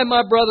another guy in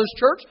my brother's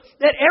church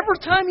that every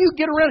time you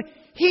get around,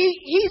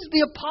 he's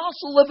the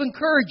apostle of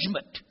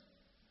encouragement.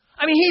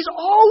 I mean, he's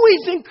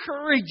always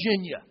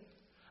encouraging you.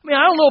 I mean,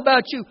 I don't know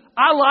about you.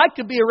 I like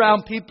to be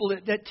around people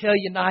that tell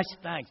you nice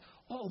things.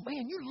 Oh,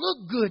 man, you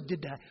look good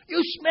today.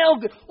 You smell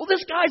good. Well,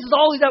 this guy's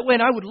always that way.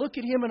 And I would look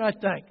at him and I'd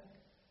think,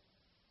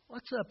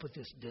 what's up with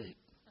this dude?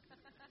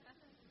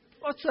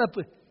 What's up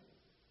with...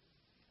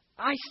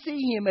 I see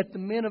him at the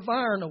Men of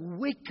Iron a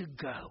week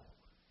ago.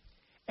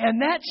 And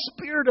that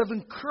spirit of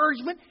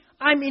encouragement,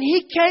 I mean,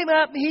 he came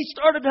up and he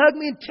started hugging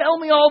me and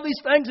telling me all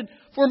these things. And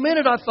for a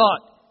minute I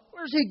thought,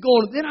 where's he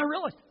going? Then I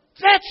realized,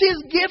 that's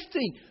his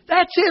gifting.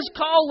 That's his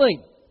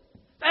calling.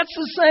 That's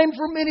the same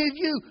for many of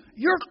you.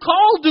 You're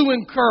called to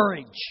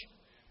encourage.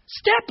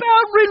 Step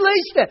out and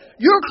release that.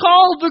 You're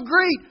called to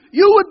greet.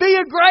 You would be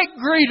a great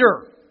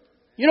greeter.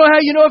 You know how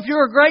you know if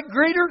you're a great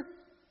greeter?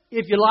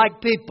 If you like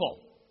people.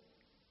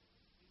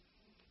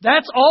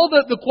 That's all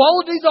that the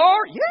qualities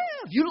are?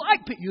 Yeah, if you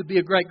like people, you'd be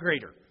a great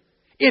greeter.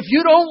 If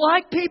you don't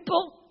like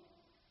people,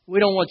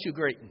 we don't want you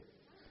greeting.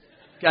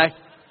 Okay?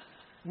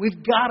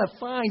 We've got to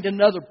find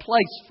another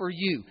place for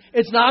you.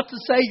 It's not to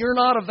say you're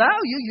not of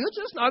value.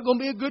 You're just not going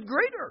to be a good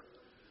greeter.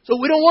 So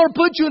we don't want to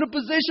put you in a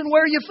position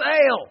where you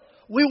fail.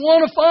 We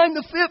want to find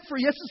the fit for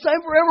you. It's the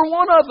same for every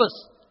one of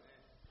us.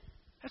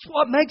 That's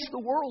what makes the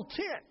world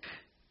tick.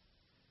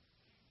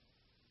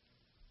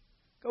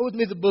 Go with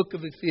me to the book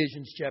of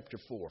Ephesians chapter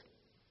 4.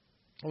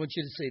 I want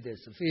you to see this.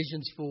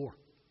 Ephesians 4.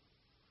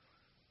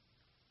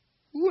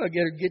 I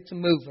better get to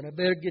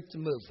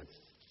moving.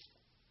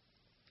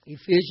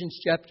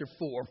 Ephesians chapter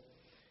 4.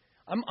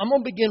 I'm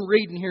going to begin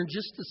reading here in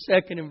just a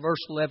second in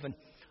verse 11.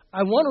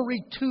 I want to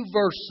read two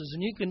verses,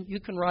 and you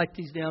can write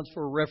these down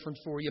for a reference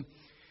for you.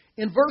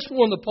 In verse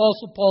 1, the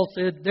Apostle Paul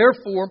said,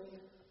 "Therefore,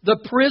 the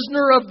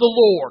prisoner of the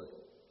Lord."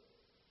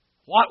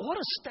 What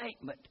a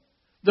statement.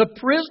 "The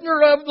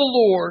prisoner of the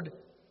Lord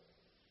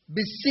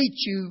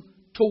beseech you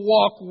to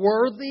walk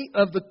worthy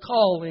of the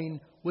calling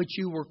which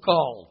you were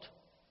called."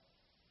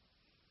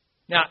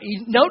 Now,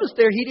 notice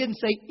there he didn't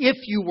say if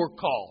you were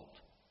called.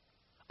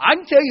 I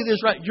can tell you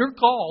this right. You're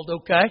called,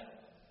 okay?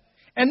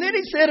 And then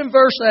he said in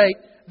verse 8,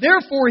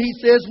 "Therefore," he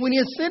says, "when he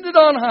ascended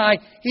on high,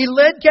 he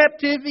led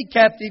captivity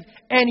captive,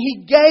 and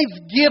he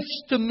gave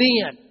gifts to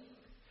men."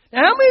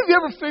 Now, how many of you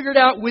ever figured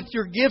out with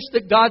your gifts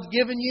that God's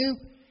given you,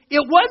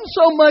 it wasn't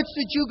so much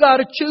that you got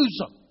to choose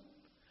them.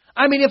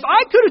 I mean, if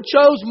I could have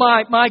chose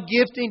my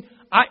gifting,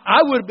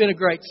 I would have been a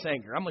great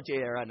singer. I'm going to tell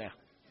you that right now.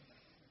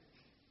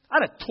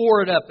 I'd have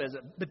tore it up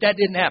but that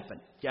didn't happen,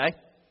 okay?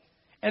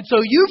 And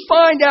so you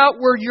find out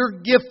where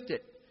you're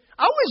gifted.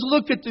 I always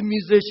look at the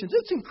musicians.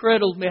 It's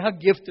incredible to me how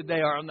gifted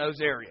they are in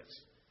those areas.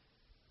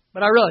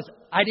 But I realize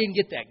I didn't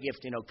get that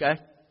gifting, okay?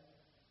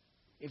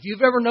 If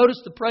you've ever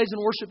noticed the praise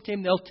and worship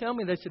team, they'll tell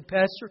me, they said,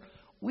 "Pastor,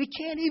 we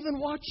can't even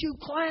watch you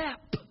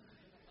clap.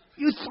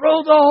 You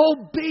throw the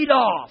whole beat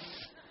off.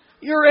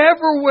 You're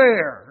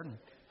everywhere."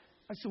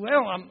 I said,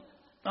 "Well,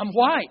 I'm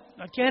white.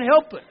 I can't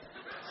help it.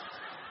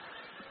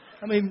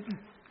 I mean,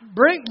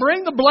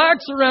 bring the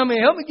blacks around me.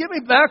 Help me get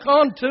me back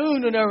on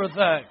tune and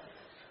everything.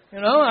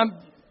 You know,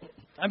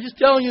 I'm just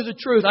telling you the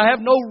truth. I have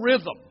no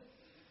rhythm.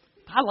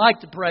 I like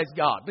to praise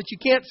God. But you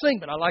can't sing,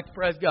 but I like to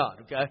praise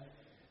God, okay?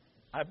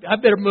 I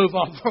better move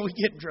on before we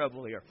get in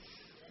trouble here.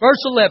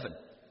 Verse 11.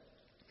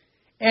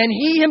 "And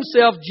he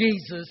himself,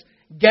 Jesus,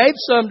 gave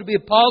some to be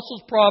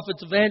apostles,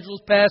 prophets,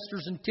 evangelists,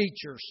 pastors, and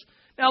teachers."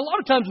 Now, a lot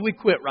of times we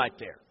quit right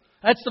there.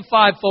 That's the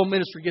fivefold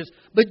ministry gifts.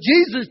 But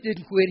Jesus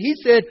didn't quit. He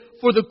said,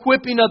 "for the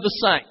equipping of the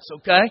saints,"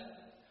 okay?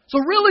 So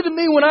really to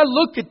me, when I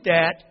look at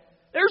that,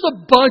 there's a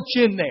bunch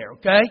in there,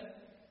 okay?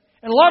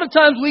 And a lot of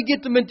times we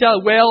get the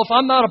mentality, well, if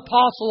I'm not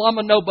apostle, I'm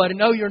a nobody.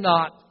 No, you're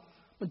not.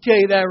 I'm going to tell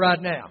you that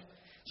right now.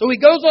 So he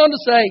goes on to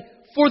say,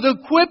 "for the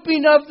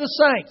equipping of the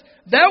saints."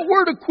 That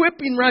word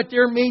equipping right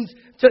there means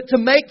to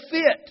make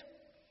fit,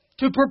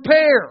 to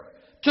prepare,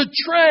 to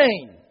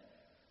train,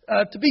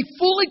 to be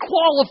fully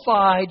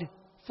qualified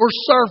for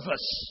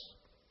service.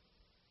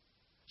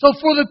 So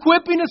for the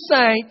equipping of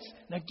saints,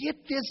 now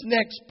get this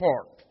next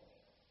part.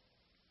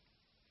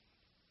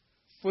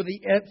 For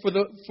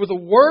the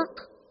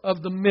work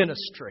of the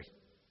ministry.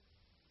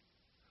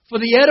 For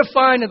the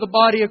edifying of the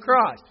body of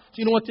Christ.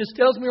 Do you know what this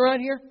tells me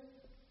right here?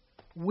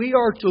 We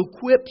are to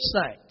equip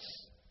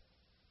saints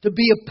to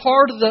be a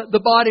part of the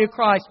body of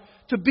Christ,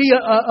 to be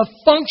a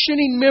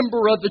functioning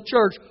member of the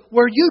church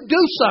where you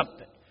do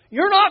something.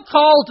 You're not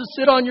called to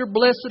sit on your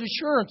blessed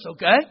assurance,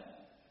 okay?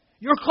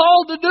 You're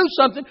called to do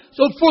something.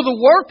 So for the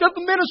work of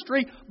the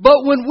ministry,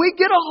 but when we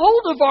get a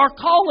hold of our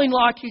calling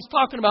like he's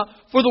talking about,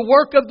 for the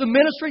work of the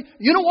ministry,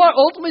 you know what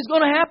ultimately is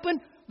going to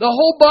happen? The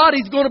whole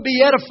body's going to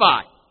be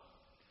edified.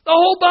 The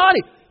whole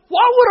body.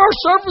 What would our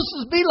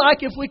services be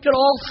like if we could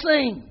all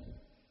sing?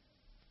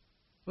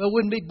 Well, it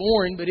wouldn't be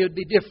boring, but it would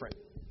be different.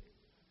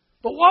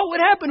 But what would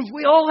happen if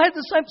we all had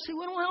the same... See,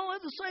 we don't all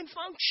have the same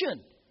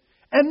function.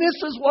 And this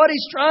is what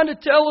he's trying to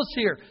tell us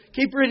here.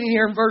 Keep reading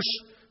here in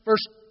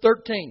verse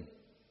 13.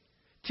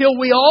 "Till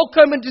we all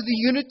come into the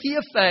unity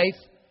of faith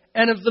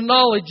and of the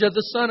knowledge of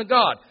the Son of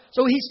God."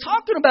 So he's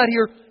talking about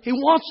here, he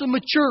wants to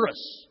mature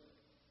us.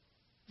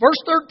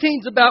 Verse 13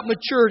 is about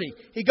maturity.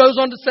 He goes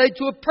on to say,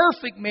 "to a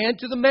perfect man,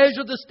 to the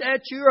measure of the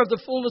stature of the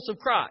fullness of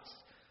Christ."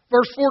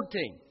 Verse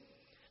 14.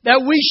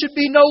 "That we should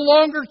be no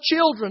longer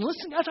children."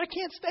 Listen, guys, I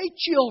can't stay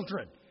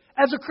children.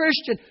 As a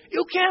Christian,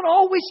 you can't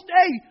always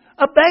stay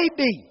a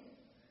baby.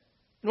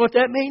 You know what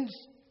that means?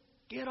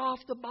 Get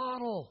off the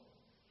bottle.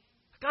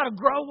 I've got to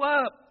grow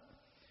up.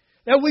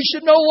 "That we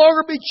should no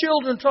longer be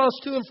children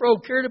tossed to and fro,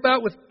 carried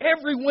about with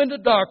every wind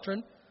of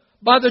doctrine,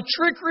 by the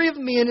trickery of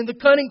men and the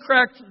cunning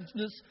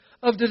craftiness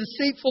of the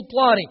deceitful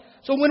plotting.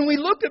 So when we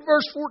look at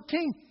verse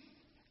 14,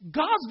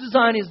 God's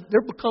design is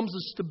there becomes a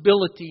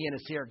stability in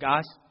us here,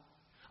 guys.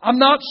 I'm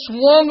not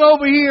swung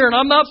over here and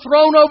I'm not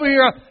thrown over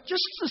here.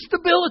 Just a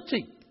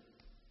stability.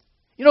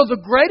 You know,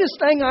 the greatest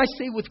thing I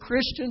see with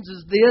Christians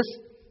is this.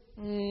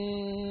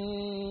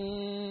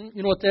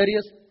 You know what that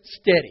is?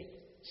 Steady.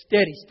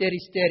 Steady, steady,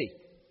 steady.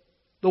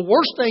 The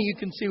worst thing you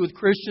can see with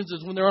Christians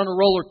is when they're on a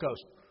roller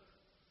coaster.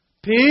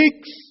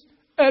 Peaks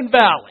and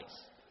valleys.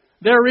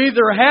 They're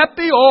either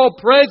happy, oh,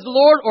 praise the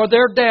Lord, or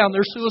they're down.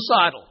 They're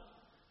suicidal.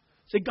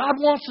 See, God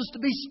wants us to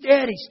be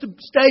steady,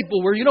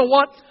 stable, where, you know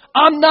what?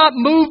 I'm not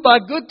moved by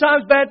good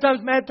times, bad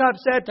times, mad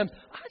times, sad times.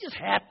 I'm just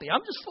happy.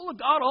 I'm just full of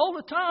God all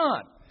the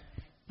time.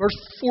 Verse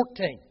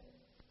 14.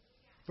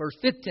 Verse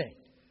 15.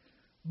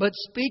 But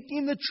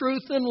speaking the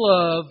truth in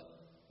love,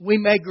 we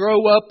may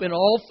grow up in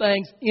all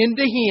things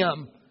into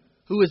Him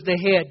who is the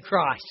head,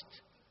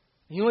 Christ.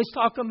 And you know what He's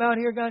talking about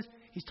here, guys?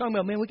 He's talking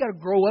about, man, we got to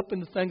grow up in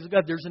the things of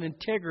God. There's an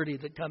integrity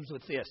that comes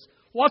with this.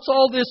 What's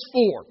all this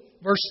for?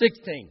 Verse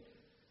 16.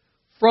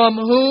 From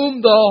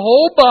whom the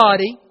whole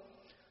body,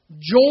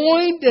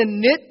 joined and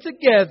knit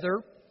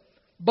together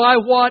by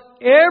what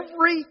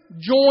every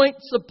joint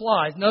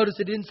supplies. Notice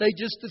it didn't say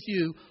just a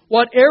few.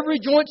 What every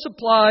joint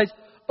supplies,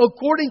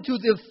 according to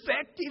the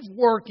effective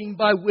working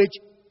by which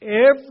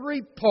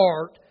every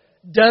part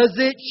does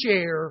its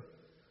share,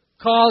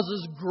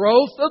 causes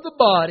growth of the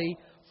body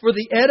for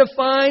the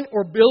edifying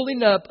or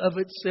building up of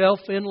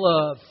itself in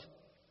love.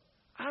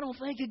 I don't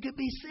think it could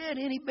be said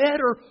any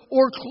better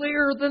or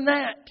clearer than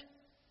that.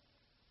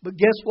 But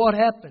guess what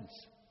happens?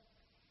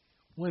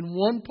 When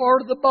one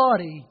part of the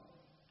body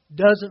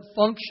doesn't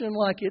function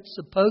like it's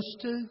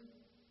supposed to,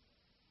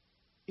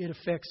 it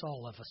affects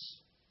all of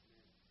us.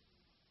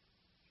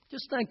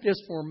 Just think this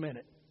for a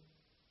minute.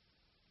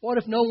 What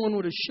if no one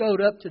would have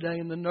showed up today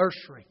in the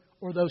nursery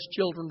or those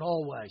children's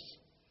hallways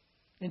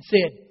and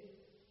said,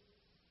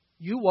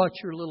 you watch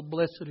your little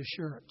blessed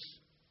assurance.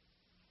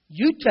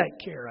 You take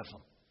care of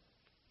them.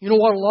 You know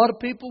what a lot of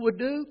people would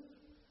do?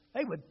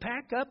 They would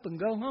pack up and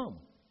go home.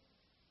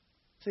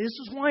 See, this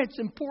is why it's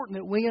important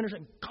that we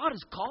understand God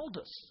has called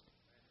us.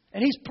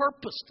 And He's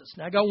purposed us.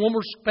 Now, I got one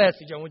more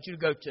passage I want you to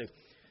go to.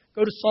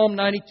 Go to Psalm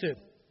 92.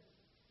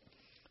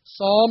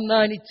 Psalm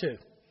 92.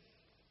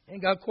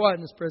 Ain't got quiet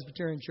in this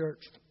Presbyterian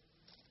church.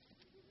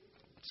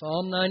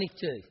 Psalm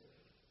 92.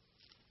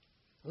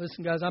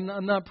 Listen, guys, I'm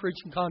not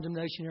preaching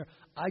condemnation here.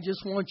 I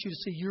just want you to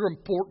see you're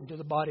important to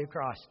the body of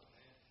Christ.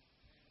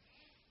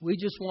 We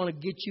just want to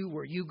get you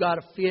where you got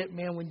to fit,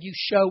 man. When you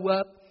show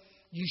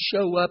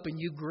up and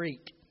you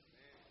greet.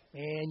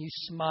 Man, you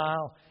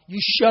smile. You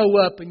show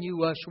up and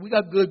you usher. We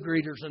got good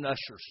greeters and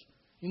ushers.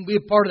 You can be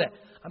a part of that.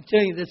 I'm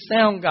telling you, the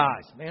sound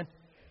guys, man.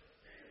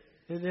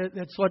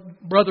 That's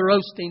what Brother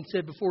Osteen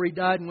said before he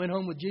died and went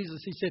home with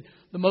Jesus. He said,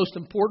 the most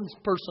important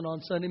person on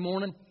Sunday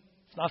morning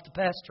is not the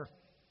pastor.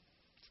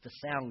 It's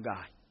the sound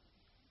guy.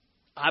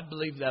 I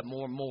believe that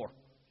more and more.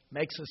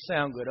 Makes us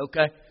sound good,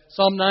 okay?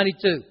 Psalm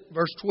 92,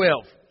 verse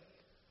 12.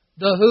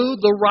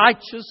 The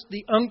righteous,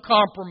 the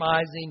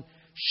uncompromising,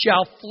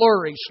 shall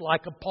flourish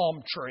like a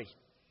palm tree.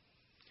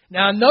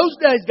 Now, in those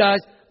days, guys,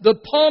 the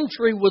palm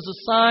tree was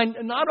a sign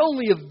not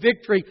only of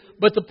victory,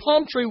 but the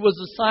palm tree was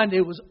a sign that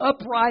it was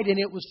upright and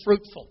it was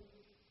fruitful.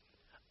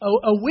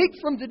 A week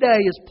from today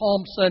is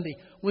Palm Sunday.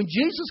 When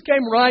Jesus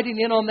came riding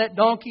in on that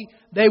donkey,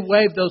 they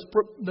waved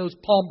those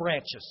palm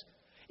branches.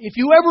 If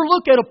you ever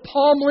look at a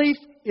palm leaf,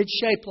 it's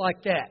shaped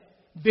like that.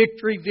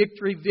 Victory,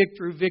 victory,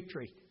 victory,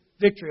 victory.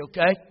 Victory,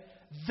 okay?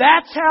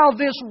 That's how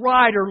this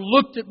writer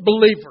looked at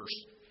believers.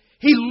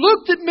 He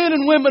looked at men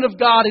and women of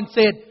God and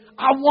said,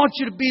 I want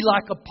you to be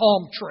like a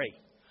palm tree.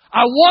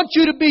 I want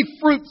you to be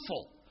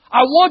fruitful.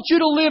 I want you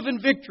to live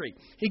in victory.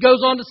 He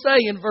goes on to say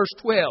in verse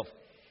 12,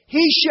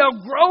 He shall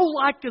grow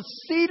like a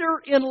cedar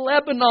in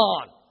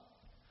Lebanon.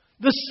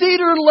 The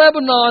cedar in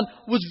Lebanon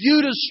was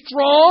viewed as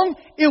strong.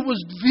 It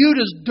was viewed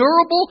as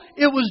durable.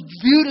 It was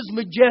viewed as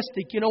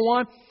majestic. You know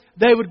why?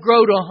 They would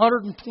grow to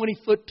 120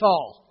 foot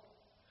tall.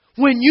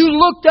 When you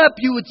looked up,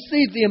 you would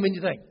see them and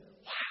you think,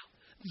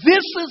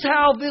 this is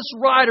how this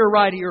writer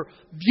right here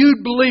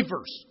viewed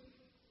believers.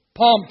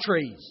 Palm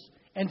trees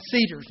and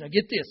cedars. Now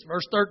get this,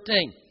 verse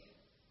 13.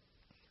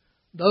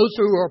 Those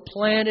who are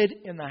planted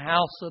in the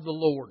house of the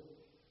Lord.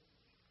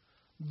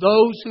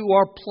 Those who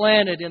are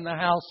planted in the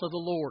house of the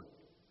Lord.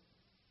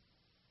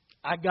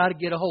 I got to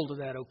get a hold of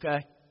that, okay?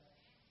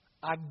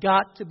 I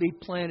got to be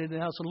planted in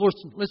the house of the Lord.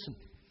 Listen,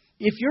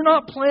 if you're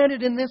not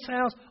planted in this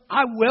house,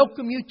 I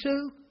welcome you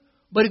to.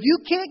 But if you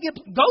can't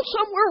go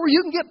somewhere where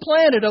you can get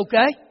planted,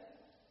 okay?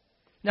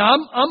 Now,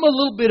 I'm a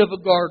little bit of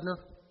a gardener,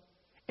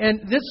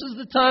 and this is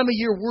the time of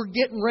year we're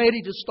getting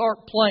ready to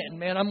start planting.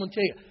 Man, I'm going to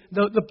tell you,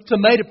 the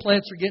tomato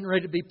plants are getting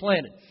ready to be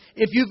planted.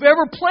 If you've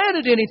ever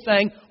planted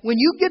anything, when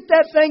you get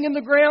that thing in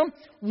the ground,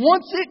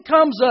 once it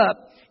comes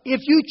up, if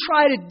you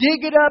try to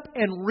dig it up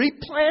and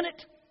replant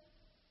it,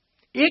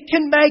 it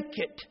can make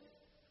it.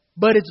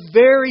 But it's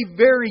very,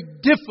 very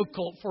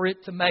difficult for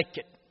it to make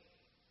it.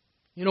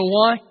 You know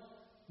why?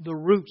 the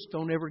roots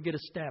don't ever get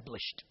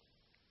established.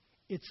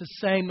 It's the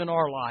same in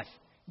our life.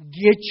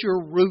 Get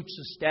your roots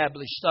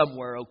established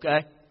somewhere, okay?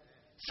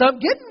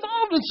 Get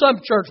involved in some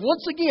church.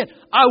 Once again,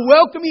 I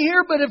welcome you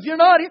here, but if you're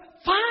not here,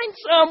 find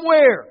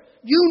somewhere.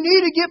 You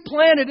need to get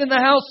planted in the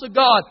house of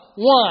God.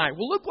 Why?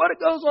 Well, look what it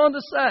goes on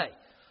to say.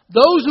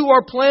 Those who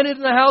are planted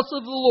in the house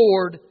of the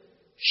Lord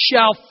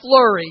shall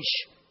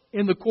flourish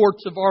in the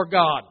courts of our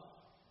God.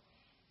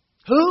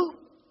 Who?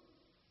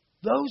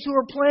 Those who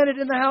are planted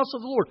in the house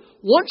of the Lord.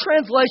 One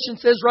translation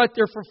says right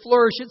there for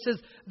flourish, it says,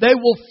 they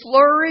will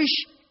flourish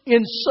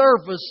in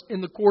service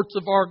in the courts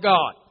of our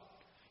God.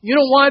 You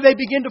know why they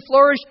begin to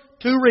flourish?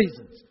 2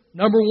 reasons.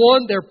 Number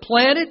 1, they're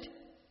planted.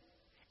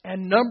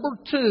 And number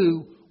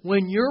 2,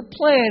 when you're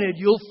planted,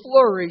 you'll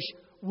flourish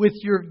with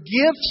your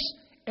gifts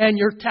and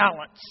your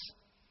talents.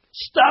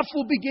 Stuff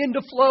will begin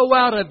to flow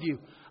out of you.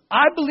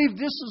 I believe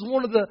this is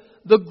one of the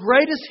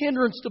greatest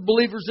hindrance to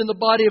believers in the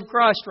body of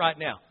Christ right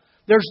now.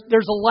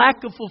 There's a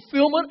lack of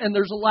fulfillment and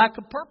there's a lack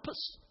of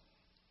purpose.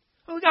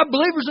 We've got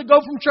believers that go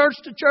from church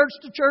to church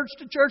to church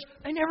to church.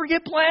 They never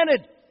get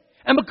planted.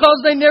 And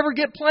because they never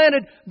get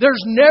planted,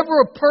 there's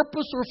never a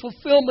purpose or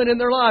fulfillment in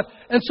their life.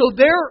 And so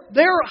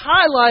their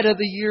highlight of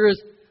the year is,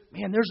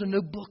 man, there's a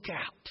new book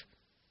out.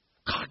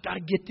 God, I've got to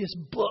get this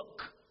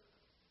book.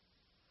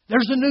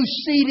 There's a new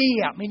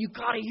CD out. Man, you've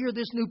got to hear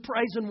this new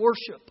praise and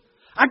worship.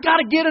 I've got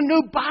to get a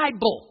new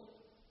Bible.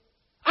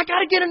 I've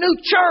got to get a new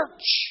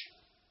church.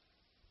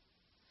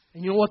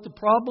 And you know what the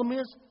problem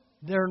is?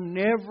 They're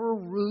never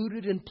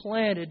rooted and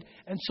planted.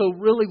 And so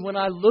really when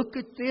I look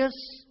at this,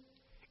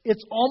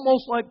 it's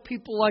almost like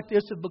people like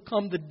this have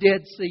become the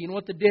Dead Sea. You know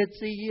what the Dead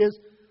Sea is?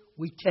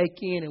 We take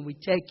in and we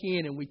take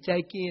in and we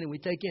take in and we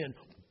take in.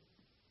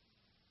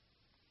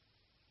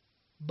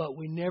 But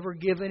we never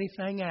give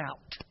anything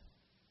out.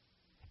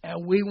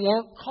 And we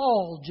weren't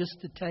called just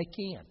to take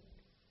in.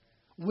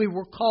 We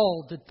were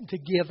called to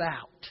give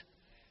out.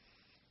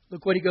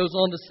 Look what he goes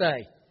on to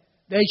say.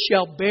 They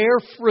shall bear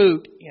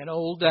fruit in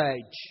old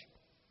age.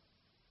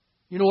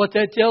 You know what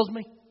that tells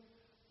me?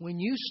 When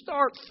you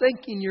start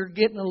thinking you're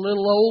getting a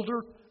little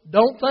older,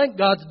 don't think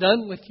God's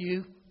done with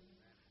you.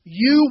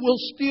 You will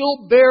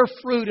still bear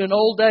fruit in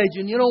old age.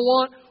 And you know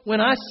what? When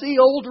I see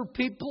older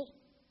people,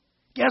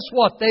 guess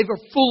what? They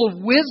are full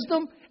of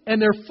wisdom and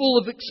they're full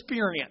of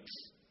experience.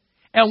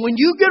 And when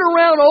you get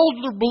around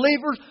older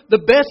believers, the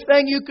best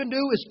thing you can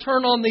do is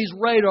turn on these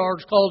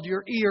radars called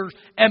your ears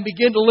and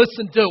begin to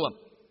listen to them.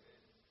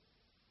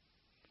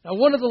 Now,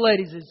 one of the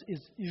ladies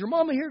is your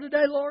mama here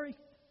today, Laurie?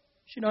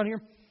 She not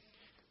here?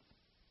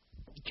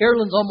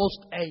 Carolyn's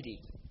almost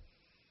 80.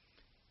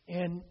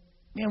 And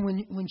man,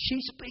 when she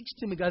speaks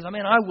to me, guys,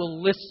 I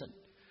will listen.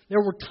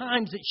 There were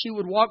times that she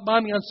would walk by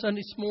me on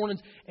Sunday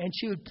mornings and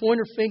she would point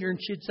her finger and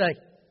she'd say,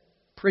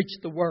 preach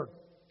the word.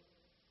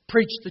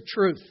 Preach the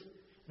truth.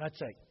 And I'd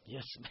say,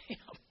 yes,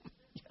 ma'am.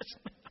 Yes,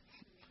 ma'am.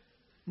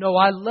 No,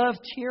 I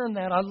loved hearing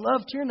that. I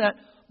loved hearing that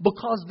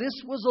because this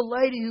was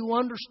a lady who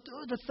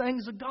understood the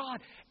things of God.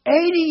 80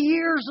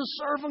 years of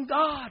serving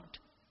God.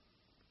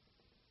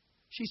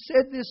 She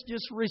said this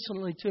just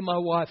recently to my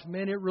wife.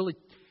 Man, it really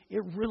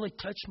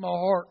touched my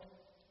heart.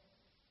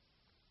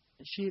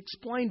 She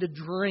explained a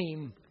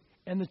dream,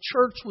 and the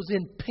church was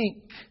in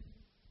pink.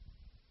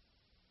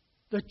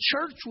 The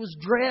church was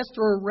dressed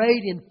or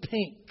arrayed in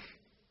pink.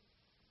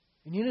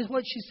 And you know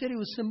what she said it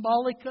was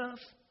symbolic of?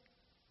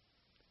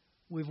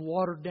 We've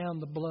watered down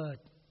the blood.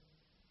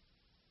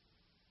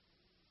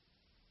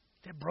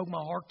 That broke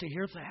my heart to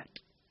hear that.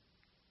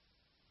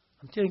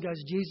 I'm telling you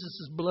guys,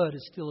 Jesus' blood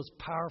is still as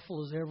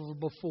powerful as ever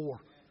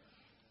before.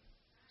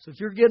 So if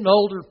you're getting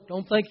older,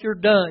 don't think you're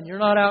done. You're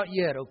not out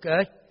yet,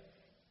 okay?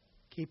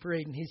 Keep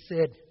reading. He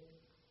said,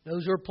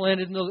 those who are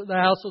planted in the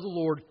house of the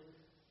Lord,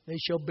 they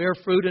shall bear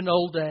fruit in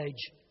old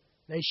age.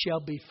 They shall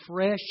be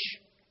fresh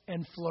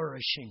and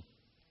flourishing.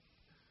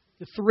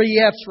 The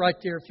 3 F's right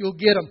there, if you'll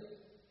get them.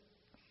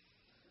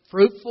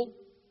 Fruitful,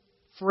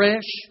 fresh,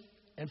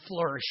 and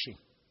flourishing.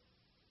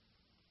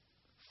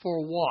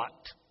 For what?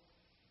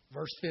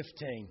 Verse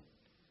 15.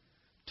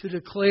 To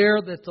declare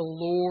that the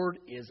Lord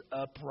is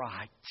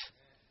upright.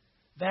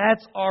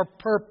 That's our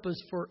purpose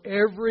for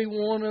every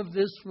one of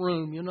this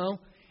room,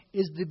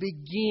 is to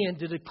begin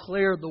to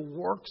declare the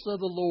works of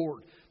the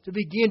Lord. To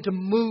begin to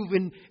move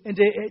and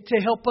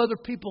to help other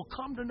people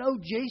come to know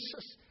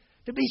Jesus.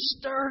 To be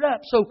stirred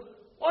up. So,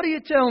 what are you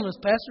telling us,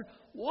 Pastor?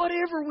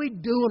 Whatever we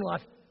do in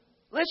life,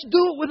 let's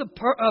do it with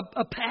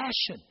a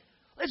passion.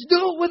 Let's do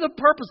it with a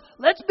purpose.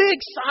 Let's be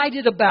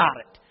excited about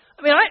it.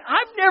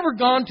 I've never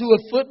gone to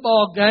a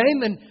football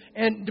game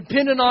and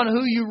depending on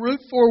who you root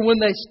for when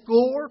they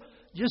score,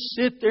 just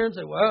sit there and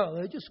say, wow,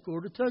 they just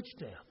scored a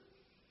touchdown.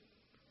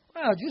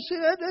 Wow, did you see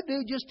that? That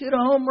dude just hit a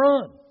home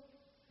run.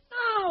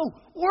 No,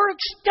 we're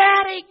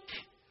ecstatic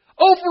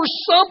over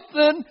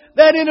something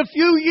that in a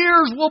few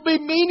years will be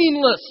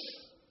meaningless.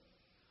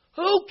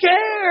 Who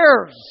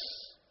cares?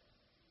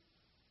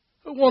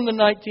 Who won the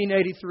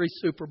 1983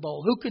 Super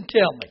Bowl? Who can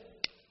tell me?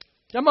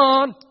 Come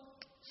on.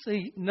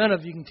 See, none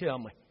of you can tell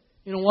me.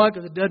 You know why?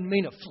 Because it doesn't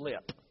mean a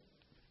flip.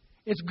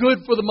 It's good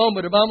for the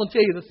moment. But I'm going to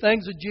tell you, the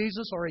things of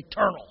Jesus are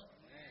eternal.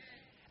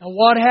 And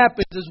what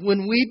happens is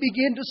when we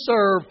begin to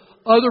serve,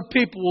 other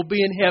people will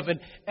be in heaven.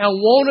 And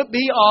won't it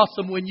be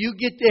awesome when you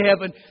get to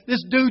heaven,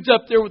 this dude's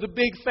up there with a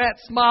big fat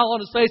smile on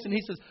his face and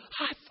he says,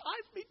 high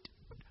five me,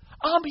 dude.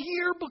 I'm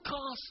here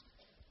because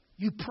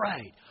you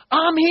prayed.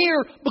 I'm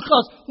here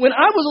because when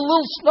I was a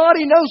little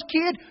snotty-nosed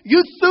kid,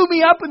 you threw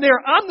me up in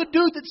there. I'm the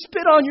dude that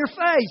spit on your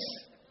face.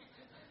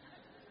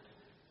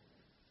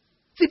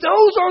 See,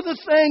 those are the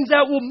things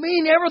that will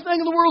mean everything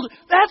in the world.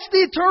 That's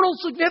the eternal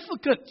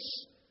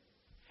significance.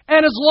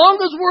 And as long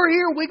as we're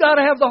here, we got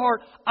to have the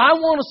heart. I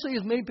want to see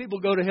as many people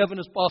go to heaven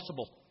as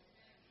possible.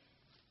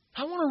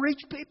 I want to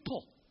reach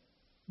people.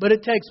 But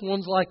it takes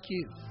ones like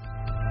you.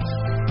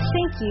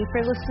 Thank you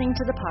for listening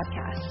to the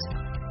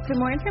podcast. For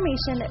more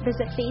information,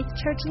 visit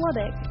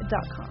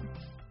faithchurchlubbock.com.